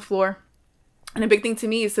mat on the floor. And a big thing to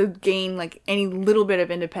me is to gain like any little bit of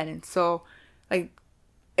independence. So like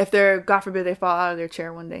if they're, God forbid, they fall out of their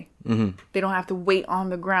chair one day, they don't have to wait on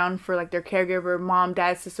the ground for like their caregiver, mom,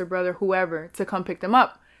 dad, sister, brother, whoever to come pick them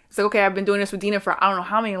up. It's like, okay, I've been doing this with Dina for I don't know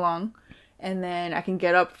how many long. And then I can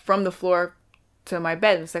get up from the floor to my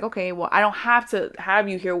bed. It's like, okay, well, I don't have to have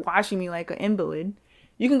you here watching me like an invalid.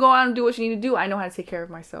 You can go out and do what you need to do. I know how to take care of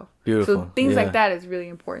myself. Beautiful. So things like that is really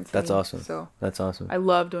important to me. That's awesome. So that's awesome. I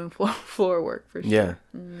love doing floor work for sure. Yeah.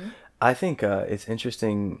 I think it's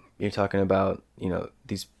interesting you're talking about, you know,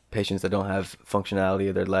 these patients that don't have functionality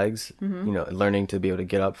of their legs, you know, learning to be able to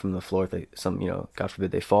get up from the floor if they, you know, God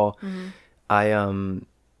forbid they fall.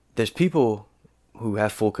 There's people who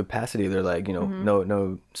have full capacity of their leg, you know,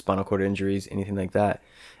 no spinal cord injuries, anything like that.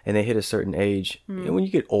 And they hit a certain age. You know, when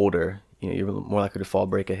you get older, you know, you're more likely to fall,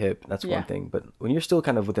 break a hip. That's one thing. But when you're still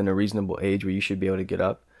kind of within a reasonable age where you should be able to get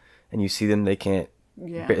up, and you see them, they can't,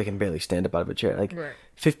 they can barely stand up out of a chair. Like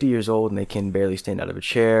 50 years old and they can barely stand out of a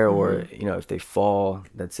chair, or, you know, if they fall,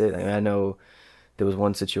 that's it. I mean, I know there was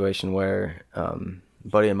one situation where a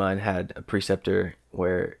buddy of mine had a preceptor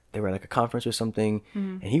where they were at like a conference or something,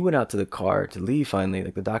 and he went out to the car to leave finally,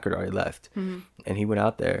 like the doc had already left, and he went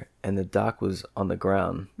out there and the doc was on the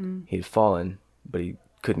ground. He had fallen, but he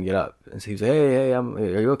couldn't get up, and so he was like, hey,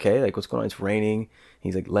 are you okay? Like, what's going on? It's raining.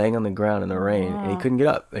 He's like laying on the ground in the rain, and he couldn't get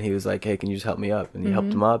up, and he was like, hey, can you just help me up? And he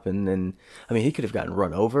helped him up, and then I mean, he could have gotten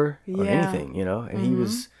run over or anything, you know. And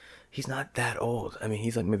he's not that old. I mean,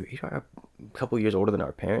 he's like maybe he's a couple years older than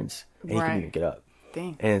our parents, and he couldn't even get up.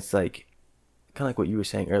 Dang. And it's like kind of like what you were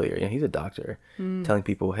saying earlier, you know, he's a doctor telling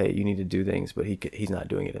people, hey, you need to do things, but he's not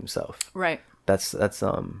doing it himself. Right. That's it's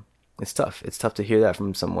tough. It's tough to hear that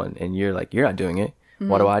from someone, and you're like, you're not doing it.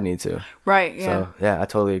 Why do I need to? Right. Yeah. So yeah, I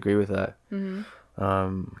totally agree with that. I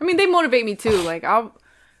mean, they motivate me too. Like, I'll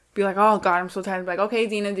be like, oh God, I'm so tired. I'm like, okay,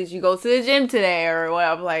 Dina, did you go to the gym today or what?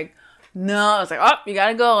 I'm like, no. I was like, oh, you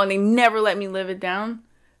gotta go. And they never let me live it down.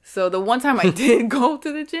 So the one time I did go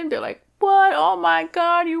to the gym, they're like, what? Oh my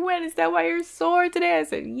God, you went. Is that why you're sore today? I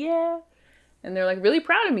said, yeah. And they're like really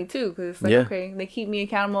proud of me too. Because it's like, okay, they keep me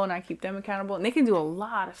accountable and I keep them accountable. And they can do a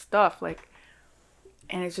lot of stuff. Like,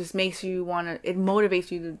 and it just makes you it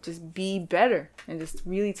motivates you to just be better and just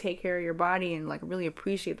really take care of your body and like really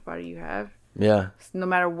appreciate the body you have. Yeah. No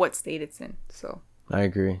matter what state it's in. So. I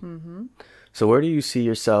agree. So where do you see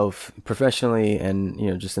yourself professionally and, you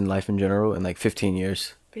know, just in life in general in like 15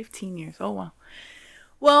 years? 15 years. Oh, wow.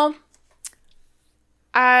 Well,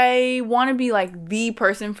 I want to be like the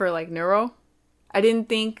person for like neuro. I didn't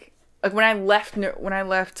think like when I left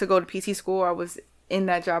to go to PT school, I was in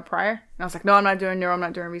that job prior. And I was like, no, I'm not doing neuro. I'm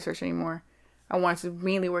not doing research anymore. I wanted to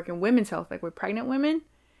mainly work in women's health, like with pregnant women.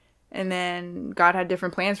 And then God had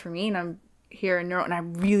different plans for me, and I'm here in neuro, and I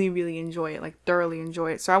really, really enjoy it, like thoroughly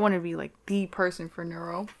enjoy it. So I want to be like the person for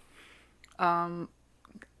neuro.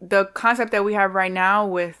 The concept that we have right now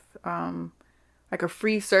with like a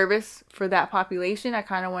free service for that population, I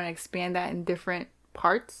kind of want to expand that in different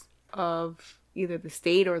parts of either the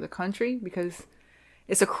state or the country, because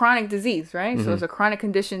it's a chronic disease, right? So it's a chronic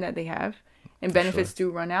condition that they have, and benefits do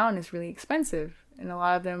run out, and it's really expensive. And a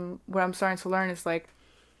lot of them, what I'm starting to learn is like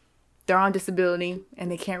they're on disability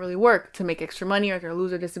and they can't really work to make extra money, or they're lose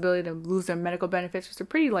their disability to lose their medical benefits. It's a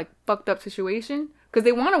pretty like fucked up situation because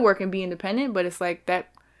they want to work and be independent, but it's like that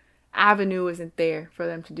avenue isn't there for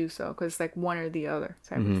them to do so because it's like one or the other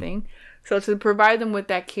type of thing. So to provide them with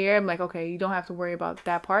that care, I'm like, okay, you don't have to worry about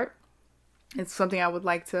that part. It's something I would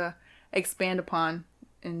like to expand upon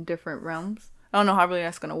in different realms. I don't know how really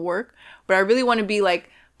that's going to work, but I really want to be like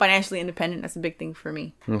financially independent. That's a big thing for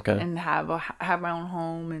me. Okay. And have my own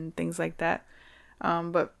home and things like that.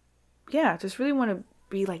 But yeah, just really want to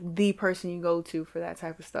be like the person you go to for that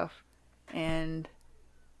type of stuff, and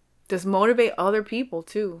just motivate other people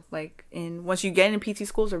too. Like, once you get into PT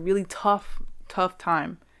school, it's a really tough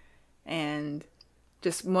time, and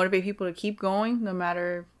just motivate people to keep going no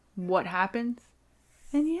matter what happens.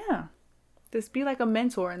 And yeah, just be like a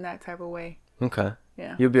mentor in that type of way. Okay.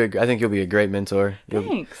 Yeah. I think you'll be a great mentor.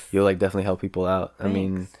 Thanks. You'll like definitely help people out. Thanks. I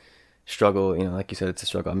mean, struggle, you know, like you said, it's a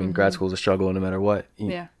struggle. I mean, grad school is a struggle no matter what.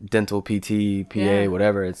 Dental, PT, PA,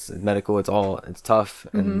 whatever. It's medical. It's tough.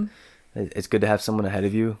 And it's good to have someone ahead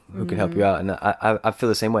of you who can help you out. And I feel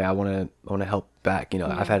the same way. I want to help back. You know,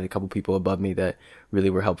 I've had a couple people above me that really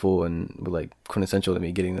were helpful and were like quintessential to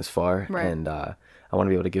me getting this far. Right. And I want to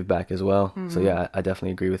be able to give back as well. So yeah, I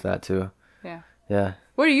definitely agree with that too. Yeah. Yeah.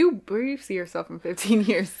 Where do you see yourself in 15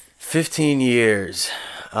 years? 15 years.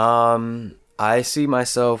 I see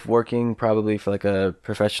myself working probably for like a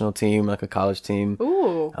professional team, like a college team.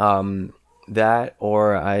 Ooh. That,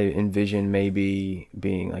 or I envision maybe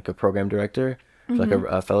being like a program director, for like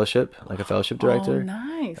a fellowship director.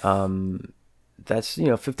 Oh, nice. That's, you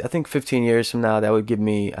know, I think 15 years from now, that would give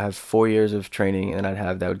me, I have 4 years of training, and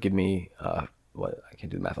that would give me, I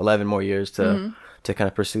can't do the math, 11 more years to kind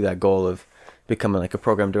of pursue that goal of becoming like a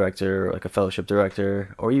program director or like a fellowship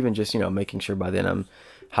director, or even just, you know, making sure by then I'm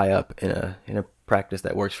high up in a practice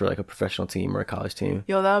that works for like a professional team or a college team.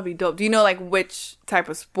 Yo, that would be dope. Do you know like which type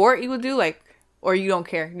of sport you would do, like, or you don't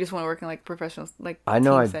care? You just want to work in like professional, like. I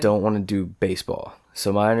know I setting? don't want to do baseball.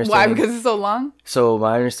 So my understanding. Why? Because it's so long. So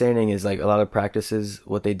my understanding is like a lot of practices,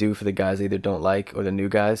 what they do for the guys they either don't like or the new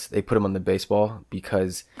guys, they put them on the baseball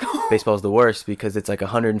because baseball is the worst, because it's like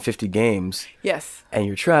 150 games. Yes. And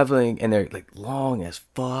you're traveling and they're like long as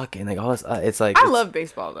fuck and like all this. It's like I love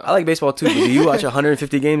baseball though. I like baseball too. But do you watch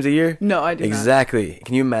 150 games a year? No, I do not. Exactly.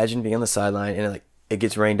 Can you imagine being on the sideline and like it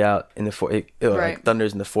gets rained out in the like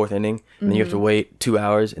thunders in the fourth inning, and then you have to wait 2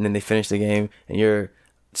 hours, and then they finish the game, and you're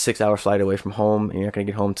 6-hour flight away from home, and you're not gonna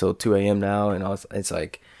get home till 2 a.m. now, and all it's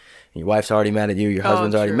like your wife's already mad at you, your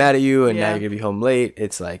husband's already mad at you, and now you're gonna be home late.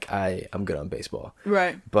 It's like I'm good on baseball,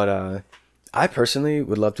 right? But I personally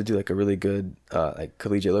would love to do like a really good like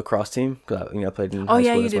collegiate lacrosse team, because I played in high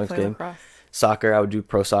school. You did play lacrosse. Soccer, I would do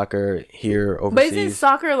pro soccer here overseas. But isn't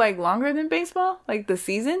soccer like longer than baseball, like the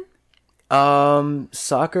season?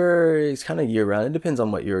 Soccer is kind of year round. It depends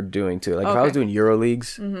on what you're doing too. Like if I was doing Euro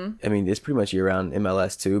leagues, I mean, it's pretty much year round.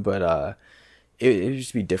 MLS too, but it would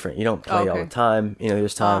just be different. You don't play all the time. You know,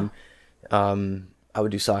 there's time. I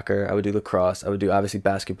would do soccer. I would do lacrosse. I would do obviously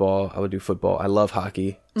basketball. I would do football. I love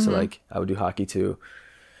hockey, so like I would do hockey too.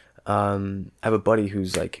 I have a buddy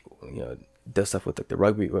who's like, you know, does stuff with like the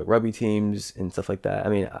rugby teams and stuff like that. I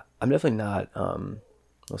mean, I'm definitely not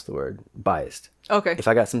what's the word? Biased. Okay. If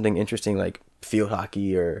I got something interesting like field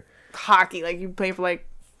hockey or hockey, like you play for like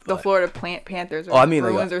the Florida Panthers or I mean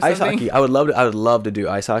Bruins like or ice something. hockey. I would love to do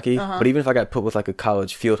ice hockey. But even if I got put with like a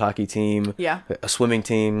college field hockey team, a swimming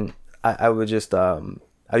team, I would just I'd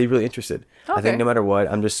be really interested. Okay. I think no matter what,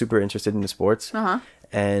 I'm just super interested in the sports.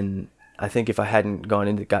 And I think if I hadn't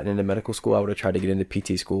gotten into medical school, I would have tried to get into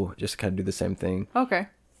PT school just to kind of do the same thing. Okay.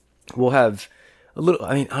 We'll have a little,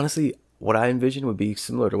 I mean, honestly, what I envision would be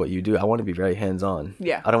similar to what you do. I want to be very hands-on.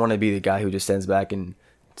 Yeah. I don't want to be the guy who just stands back and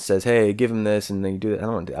says, "Hey, give him this," and then you do it. I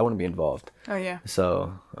want to be involved. Oh yeah.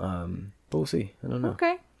 So, but we'll see. I don't know.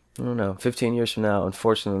 Okay. I don't know. 15 years from now,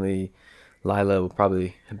 unfortunately, Lila will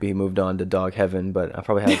probably be moved on to dog heaven, but I'll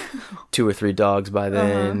probably have 2 or 3 dogs by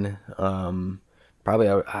then. Probably,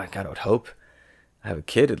 I would hope I have a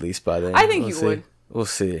kid at least by then. I think you would. We'll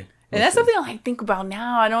see. And that's something I like think about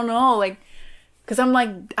now. I don't know, like, because I'm like,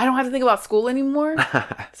 I don't have to think about school anymore.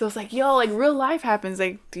 So it's like, yo, like real life happens.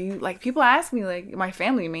 Like, do you, like, people ask me, like, my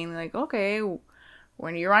family mainly, like, okay,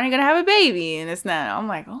 when you're going to have a baby? And it's not. I'm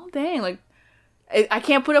like, oh, dang. Like, I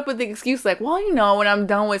can't put up with the excuse, like, well, you know, when I'm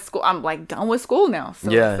done with school, I'm like done with school now.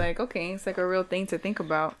 So it's like, okay, it's like a real thing to think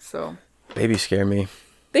about. So babies scare me.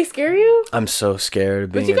 They scare you? I'm so scared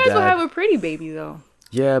of being a dad. But you guys will have a pretty baby, though.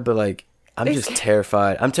 Yeah, but like, I'm just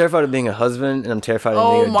terrified. I'm terrified of being a husband, and I'm terrified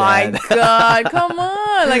of being a dad. Oh my God, come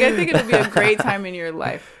on. Like, I think it'll be a great time in your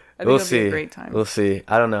life. I think it'll be a great time. We'll see.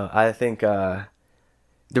 I don't know. I think the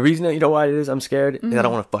reason that, you know why it is I'm scared is I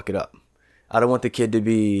don't want to fuck it up. I don't want the kid to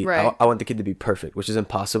be, I want the kid to be perfect, which is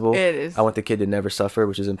impossible. It is. I want the kid to never suffer,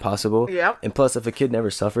 which is impossible. Yep. And plus, if a kid never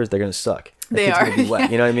suffers, they're going to suck. They are. Gonna be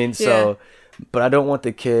wet, you know what I mean? So, but I don't want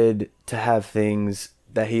the kid to have things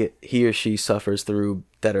that he or she suffers through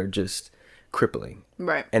that are just crippling.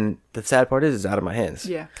 Right. And the sad part is it's out of my hands.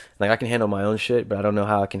 Yeah. Like, I can handle my own shit, but I don't know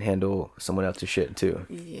how I can handle someone else's shit too.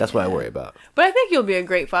 Yeah. That's what I worry about. But I think you'll be a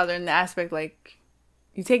great father in the aspect, like,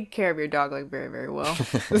 you take care of your dog, like, very, very well.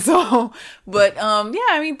 So, but, yeah,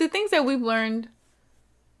 I mean, the things that we've learned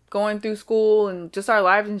going through school and just our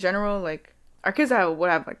lives in general, like, our kids would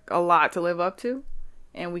have, like, a lot to live up to.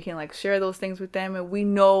 And we can, like, share those things with them. And we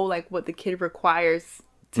know, like, what the kid requires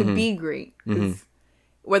to be great. Because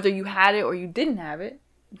whether you had it or you didn't have it,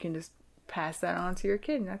 you can just pass that on to your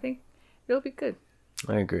kid. And I think it'll be good.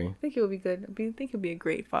 I agree. I think it'll be good. I think you'll be a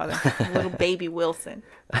great father. Little baby Wilson.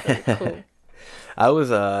 That'll be cool.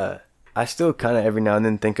 I still kind of every now and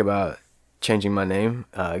then think about changing my name.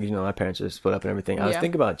 My parents are split up and everything. I was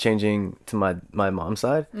thinking about changing to my mom's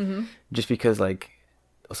side, just because like,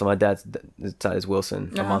 so my dad's side is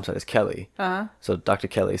Wilson, my mom's side is Kelly. So Dr.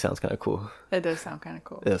 Kelly sounds kind of cool. That does sound kind of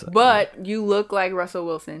cool. Yes. But you look like Russell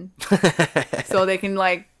Wilson, so they can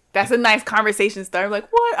like. That's a nice conversation starter.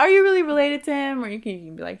 Like, what? Are you really related to him? Or you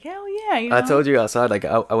can be like, hell yeah. You know? I told you outside, like,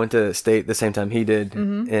 I went to state the same time he did.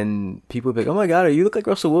 And people would be like, oh my God, you look like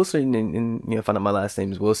Russell Wilson. And find out my last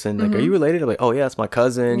name is Wilson. Like, are you related? I'm like, oh yeah, it's my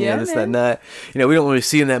cousin. Yeah, this, that, and that. We don't really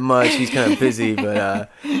see him that much. He's kind of busy.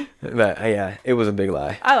 But yeah, it was a big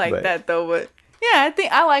lie. I like that though. But yeah, I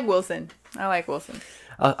think I like Wilson.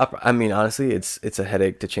 I mean, honestly, it's a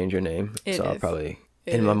headache to change your name. I'll probably...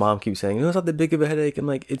 And my mom keeps saying, it's not that big of a headache. I'm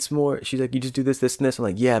like, it's more, she's like, you just do this, this, and this. I'm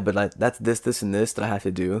like, yeah, but that's this, and this that I have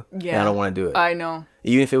to do. Yeah. And I don't want to do it. I know.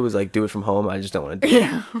 Even if it was like, do it from home, I just don't want to do it.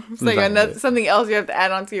 Yeah. It's like something else you have to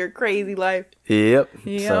add on to your crazy life. Yep.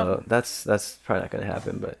 So that's probably not going to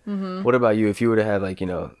happen. But what about you? If you were to have like,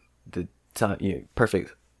 the time,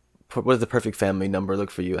 perfect, what does the perfect family number look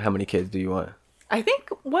for you? How many kids do you want? I think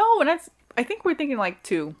we're thinking like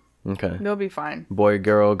 2. Okay. They'll be fine. Boy,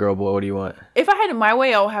 girl, boy, what do you want? If I had it my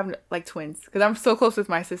way, I would have like twins because I'm so close with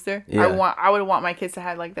my sister. Yeah. I would want my kids to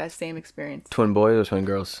have like that same experience. Twin boys or twin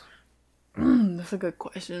girls? That's a good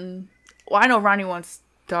question. Well, I know Ronnie wants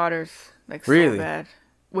daughters like really? So bad,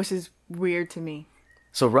 which is weird to me.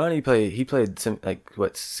 So Ronnie played some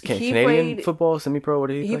Canadian football, semi-pro. What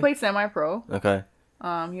did he play? He played semi-pro. Okay.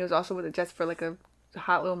 He was also with the Jets for like a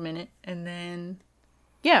hot little minute, and then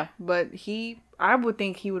yeah, but I would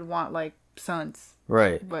think he would want like sons.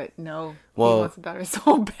 Right. But no, he wants a daughter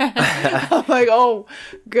so bad. I'm like, oh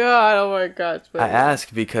God, oh my gosh. But I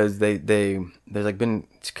ask because there's like been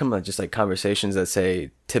just like conversations that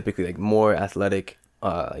say typically like more athletic,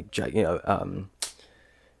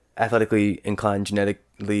 athletically inclined,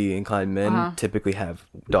 genetically inclined men typically have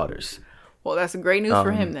daughters. Well, that's great news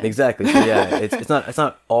for him then. Exactly. So yeah, it's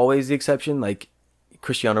not always the exception. Like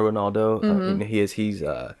Cristiano Ronaldo,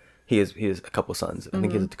 he has a couple sons. I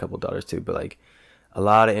think he has a couple daughters too. But like a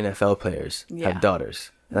lot of NFL players have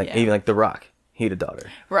daughters. Like even like The Rock, he had a daughter.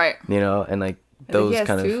 Right. And like those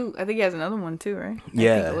kind of. I think he has another one too, right?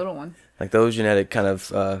 Yeah. I think a little one. Like those genetic kind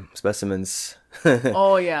of specimens.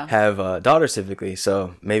 Oh yeah. Have daughters typically.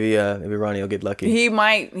 So maybe Ronnie will get lucky. He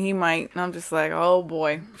might. And I'm just like, oh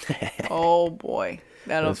boy,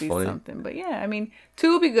 that'll be funny. Something. But yeah, I mean,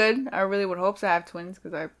 2 would be good. I really would hope to have twins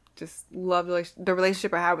because I just love the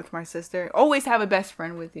relationship I have with my sister. Always have a best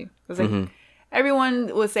friend with you. It's like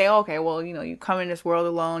everyone would say, okay, well, you come in this world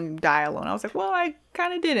alone, you die alone. I was like, well, I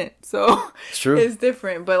kind of didn't. So it's true. It's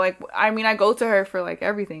different. But like, I mean, I go to her for like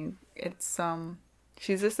everything. It's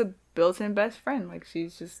she's just a built-in best friend. Like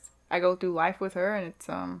I go through life with her, and it's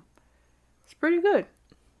pretty good.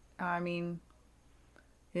 I mean,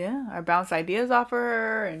 yeah, I bounce ideas off of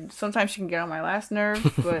her, and sometimes she can get on my last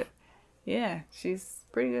nerve, but yeah, she's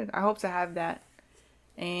pretty good. I hope to have that.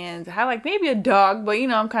 And have like maybe a dog, but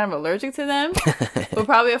I'm kind of allergic to them. But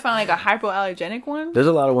probably I'll find like a hypoallergenic one. There's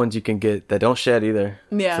a lot of ones you can get that don't shed either.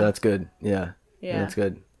 Yeah. So that's good. Yeah. Yeah. That's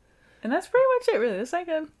good. And that's pretty much it, really. It's like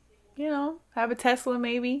have a Tesla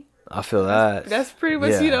maybe. I feel that. That's pretty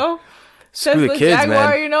much, Screw Tesla, the kids, Jaguar,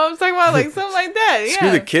 man. I'm talking about like something like that. Yeah.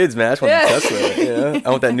 Screw the kids, man. I just want the Tesla. I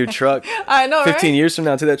want that new truck. I know, 15 years from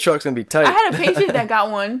now, that truck's going to be tight. I had a patient that got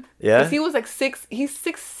one. Yeah? Because he was like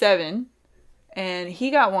 6'7", and he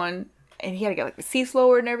got one, and he had to get like the seats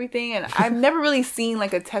lowered and everything, and I've never really seen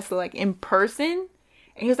like a Tesla like in person.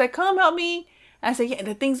 And he was like, come help me. And I said, yeah,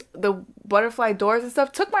 the butterfly doors and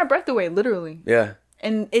stuff took my breath away, literally. Yeah.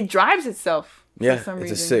 And it drives itself. Yeah, for some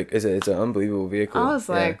reason. It's an unbelievable vehicle. I was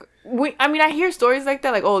like, I hear stories like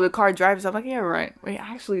that, like, oh, the car drives itself. I'm like, yeah, right. It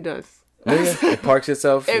actually does. Yeah. It parks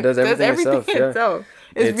itself. It does everything itself.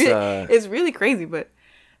 Yeah. It's really crazy, but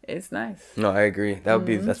it's nice. No, I agree.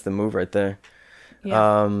 That's the move right there.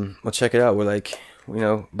 Yeah. Well, check it out. We're like,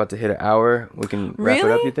 about to hit an hour. We can wrap it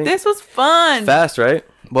up, you think? This was fun. Fast, right?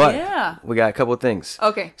 But we got a couple of things.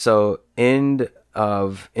 Okay. So, end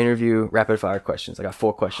of interview rapid fire questions. I got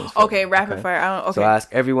 4 questions. Okay, rapid fire. Okay. So I ask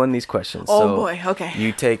everyone these questions. Oh boy. Okay.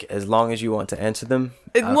 You take as long as you want to answer them.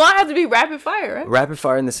 It won't have to be rapid fire, right? Rapid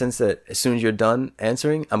fire in the sense that as soon as you're done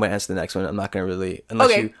answering, I'm gonna answer the next one. I'm not gonna really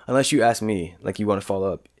unless you ask me like you want to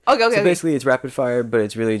follow up. Okay. So basically, it's rapid fire, but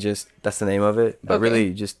it's really just that's the name of it. But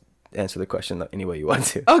really, just answer the question any way you want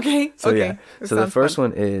to. Okay. So yeah. So the first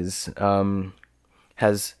one is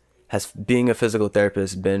has being a physical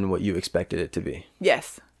therapist been what you expected it to be?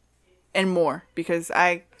 Yes. And more, because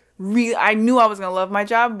I knew I was going to love my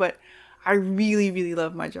job, but I really, really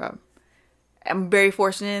love my job. I'm very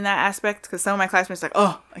fortunate in that aspect because some of my classmates are like,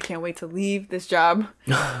 oh, I can't wait to leave this job.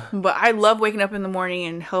 But I love waking up in the morning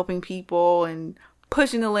and helping people and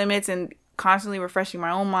pushing the limits and constantly refreshing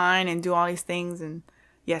my own mind and do all these things. And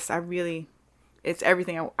yes, it's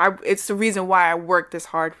everything. It's the reason why I worked this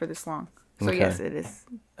hard for this long. So Okay. yes, it is.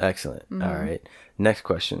 Excellent. All right. Next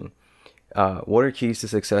question. What are keys to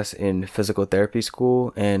success in physical therapy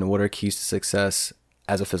school, and what are keys to success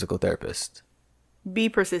as a physical therapist? Be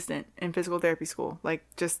persistent in physical therapy school. Like,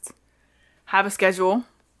 just have a schedule.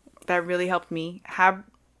 That really helped me. Have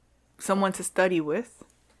someone to study with,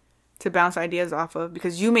 to bounce ideas off of,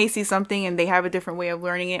 because you may see something and they have a different way of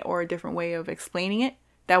learning it or a different way of explaining it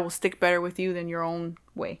that will stick better with you than your own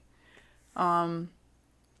way.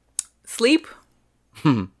 Sleep.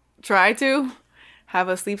 Try to have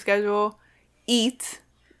a sleep schedule. Eat.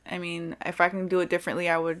 I mean, if I can do it differently,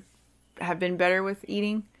 I would have been better with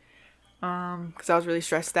eating. Because I was really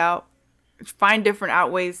stressed out. Find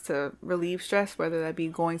different ways to relieve stress, whether that be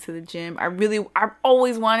going to the gym. I've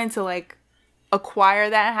always wanted to like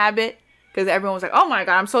acquire that habit because everyone was like, oh my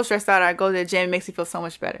God, I'm so stressed out. I go to the gym. It makes me feel so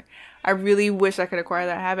much better. I really wish I could acquire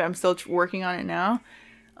that habit. I'm still working on it now.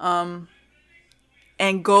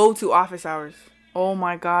 And go to office hours. Oh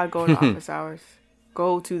my God, go to office hours.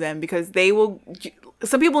 Go to them because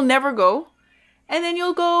some people never go. And then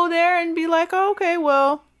you'll go there and be like, oh, okay,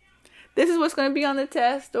 well, this is what's going to be on the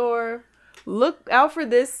test, or look out for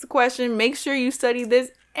this question. Make sure you study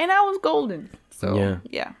this. And I was golden. So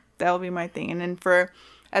yeah, that'll be my thing. And then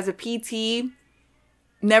as a PT,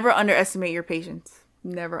 never underestimate your patients.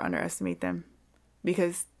 Never underestimate them,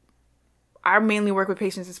 because I mainly work with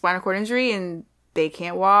patients with spinal cord injury and they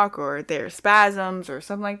can't walk or they're spasms or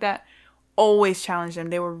something like that. Always challenge them.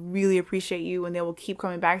 They will really appreciate you and they will keep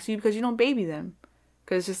coming back to you because you don't baby them.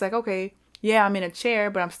 Because it's just like, okay, yeah, I'm in a chair,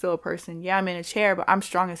 but I'm still a person. Yeah, I'm in a chair, but I'm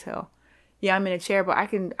strong as hell. Yeah, I'm in a chair, but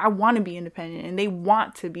I want to be independent, and they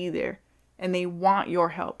want to be there and they want your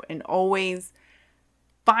help. And always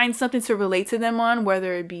find something to relate to them on,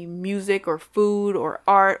 whether it be music or food or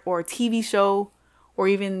art or a TV show or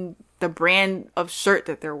even the brand of shirt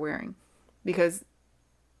that they're wearing, because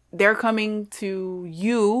they're coming to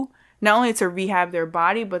you not only to rehab their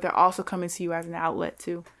body, but they're also coming to you as an outlet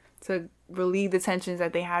to relieve the tensions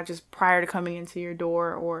that they have just prior to coming into your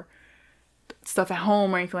door or stuff at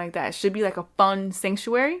home or anything like that. It should be like a fun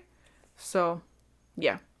sanctuary. So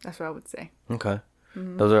yeah, that's what I would say. Okay.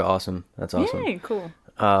 Those are awesome. That's awesome. Yay, cool.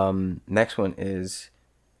 Next one is,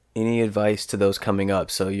 any advice to those coming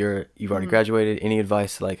up? So you've already graduated. Any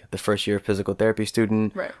advice to like the first year physical therapy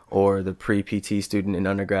student, right, or the pre-PT student in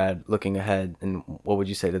undergrad looking ahead? And what would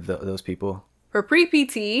you say to those people? For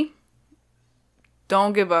pre-PT,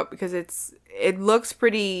 don't give up, because it looks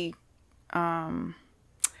pretty daunting,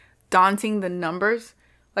 the numbers.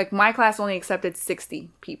 Like, my class only accepted 60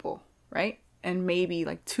 people, right? And maybe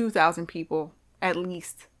like 2,000 people at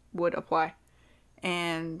least would apply.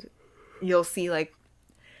 And you'll see like,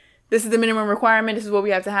 this is the minimum requirement. This is what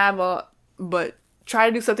we have to have. But try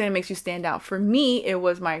to do something that makes you stand out. For me, it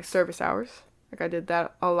was my service hours. Like, I did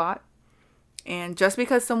that a lot. And just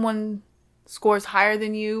because someone scores higher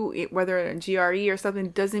than you, whether in GRE or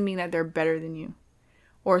something, doesn't mean that they're better than you.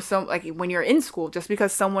 Or like when you're in school, just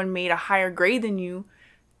because someone made a higher grade than you,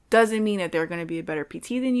 doesn't mean that they're going to be a better PT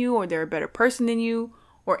than you, or they're a better person than you,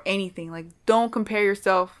 or anything. Like, don't compare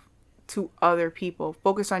yourself to other people.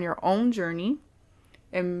 Focus on your own journey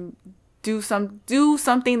and do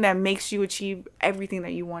something that makes you achieve everything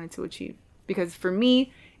that you wanted to achieve. Because for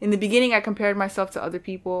me, in the beginning, I compared myself to other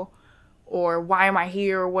people, or why am I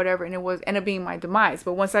here, or whatever, and it ended up being my demise.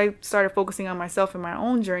 But once I started focusing on myself and my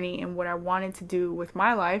own journey and what I wanted to do with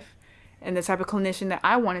my life and the type of clinician that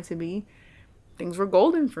I wanted to be, things were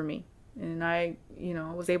golden for me. And I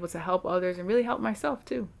was able to help others and really help myself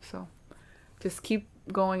too. So just keep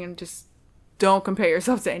going and just don't compare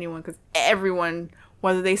yourself to anyone, because everyone,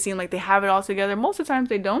 whether they seem like they have it all together, most of the times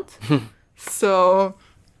they don't. So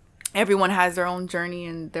everyone has their own journey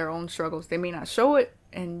and their own struggles. They may not show it,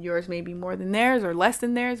 and yours may be more than theirs or less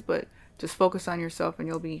than theirs, but just focus on yourself and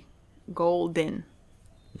you'll be golden.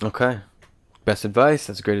 Okay. Best advice.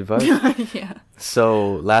 That's great advice. Yeah.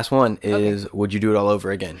 So last one is, would you do it all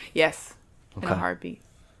over again? Yes. Okay. In a heartbeat.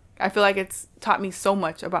 I feel like it's taught me so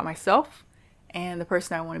much about myself and the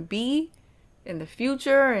person I want to be in the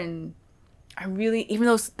future. And I really, even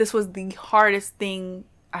though this was the hardest thing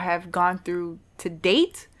I have gone through to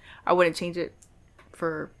date, I wouldn't change it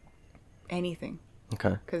for anything.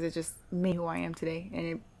 Okay. Because it just made who I am today. And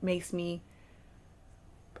it makes me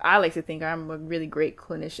I like to think I'm a really great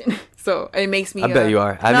clinician. So it makes me. I bet you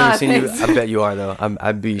are. I've never seen thanks. you. I bet you are though.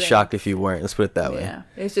 I'd be shocked if you weren't. Let's put it that way. Yeah,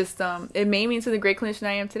 it's just it made me into the great clinician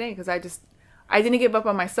I am today because I didn't give up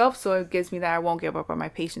on myself, so it gives me that I won't give up on my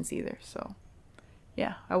patients either. So,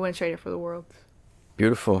 yeah, I wouldn't trade it for the world.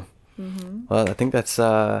 Beautiful. Well, I think that's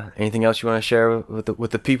anything else you want to share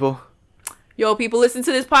with the people? Yo, people, listen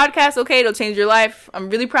to this podcast. Okay, it'll change your life. I'm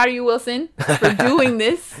really proud of you, Wilson, for doing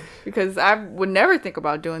this because I would never think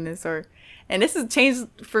about doing this and this has changed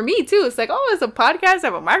for me too. It's like, oh, it's a podcast, I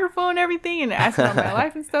have a microphone and everything, and asking about my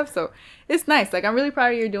life and stuff. So it's nice. Like, I'm really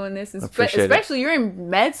proud of you doing this, especially you're in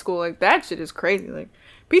med school. Like, that shit is crazy. Like,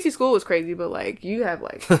 PT school was crazy, but like you have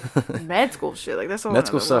like med school shit. Like, that's all. Med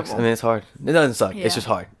school sucks. Level. I mean, it's hard. It doesn't suck. Yeah. It's just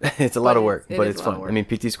hard. It's a lot of work, but it's fun. I mean,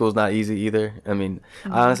 PT school is not easy either. I mean,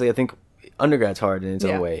 honestly, I think undergrad's hard in its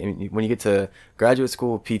own way. I mean, when you get to graduate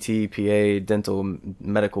school, PT, PA, dental,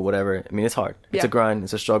 medical, whatever, I mean, it's hard. It's a grind.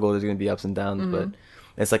 It's a struggle. There's going to be ups and downs, but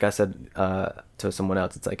it's like I said to someone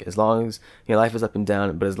else, it's like as long as your life is up and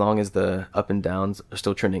down, but as long as the up and downs are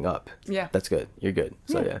still trending up, that's good. You're good.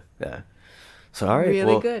 So yeah. So all right,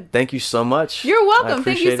 really good. Thank you so much. You're welcome.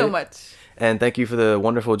 Thank you so much. And thank you for the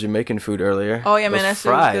wonderful Jamaican food earlier. Oh, yeah, man, that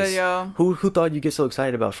shit was good, yo. Who thought you'd get so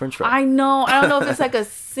excited about French fries? I know. I don't know if it's like a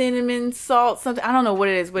cinnamon salt something. I don't know what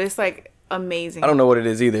it is, but it's like amazing. I don't know what it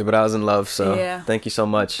is either, but I was in love. So thank you so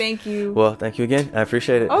much. Thank you. Well, thank you again. I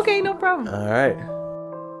appreciate it. Okay, no problem. All right.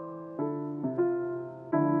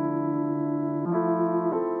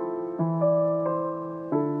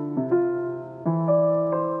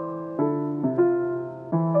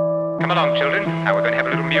 Come along, children. Now we're going to have a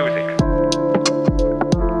little music.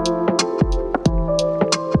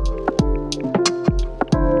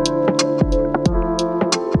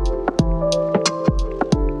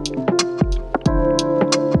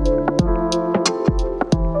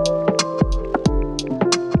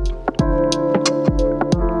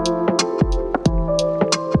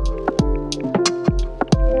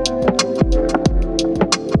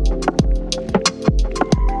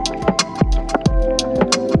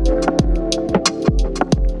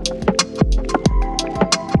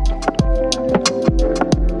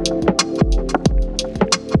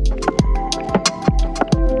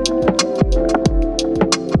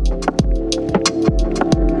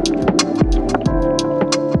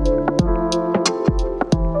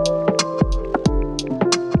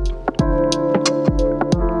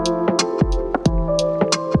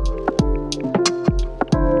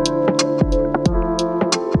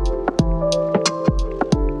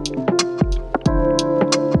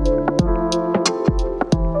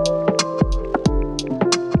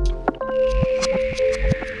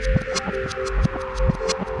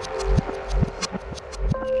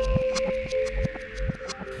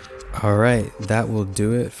 All right, that will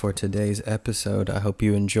do it for today's episode. I hope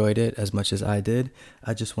you enjoyed it as much as I did.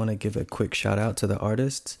 I just want to give a quick shout out to the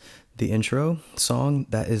artists. The intro song,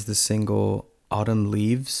 that is the single Autumn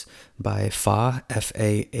Leaves by Fah,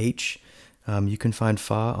 F-A-H. You can find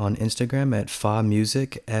Fah on Instagram at Fah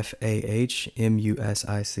Music, F-A-H-M-U-S-I-C.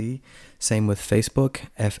 Same with Facebook,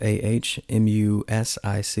 F-A-H-M-U-S-I-C.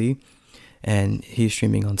 And he's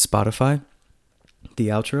streaming on Spotify. The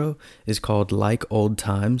outro is called Like Old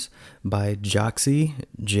Times by Joxy,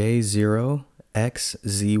 J0XZY.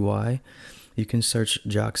 You can search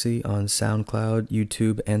Joxy on SoundCloud,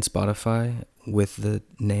 YouTube, and Spotify with the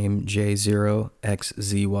name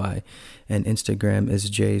J0XZY. And Instagram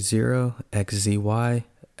is J0XZYLY.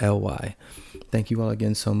 Thank you all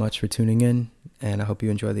again so much for tuning in, and I hope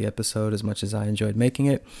you enjoyed the episode as much as I enjoyed making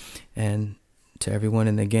it. And to everyone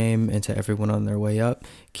in the game and to everyone on their way up,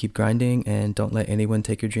 keep grinding and don't let anyone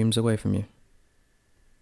take your dreams away from you.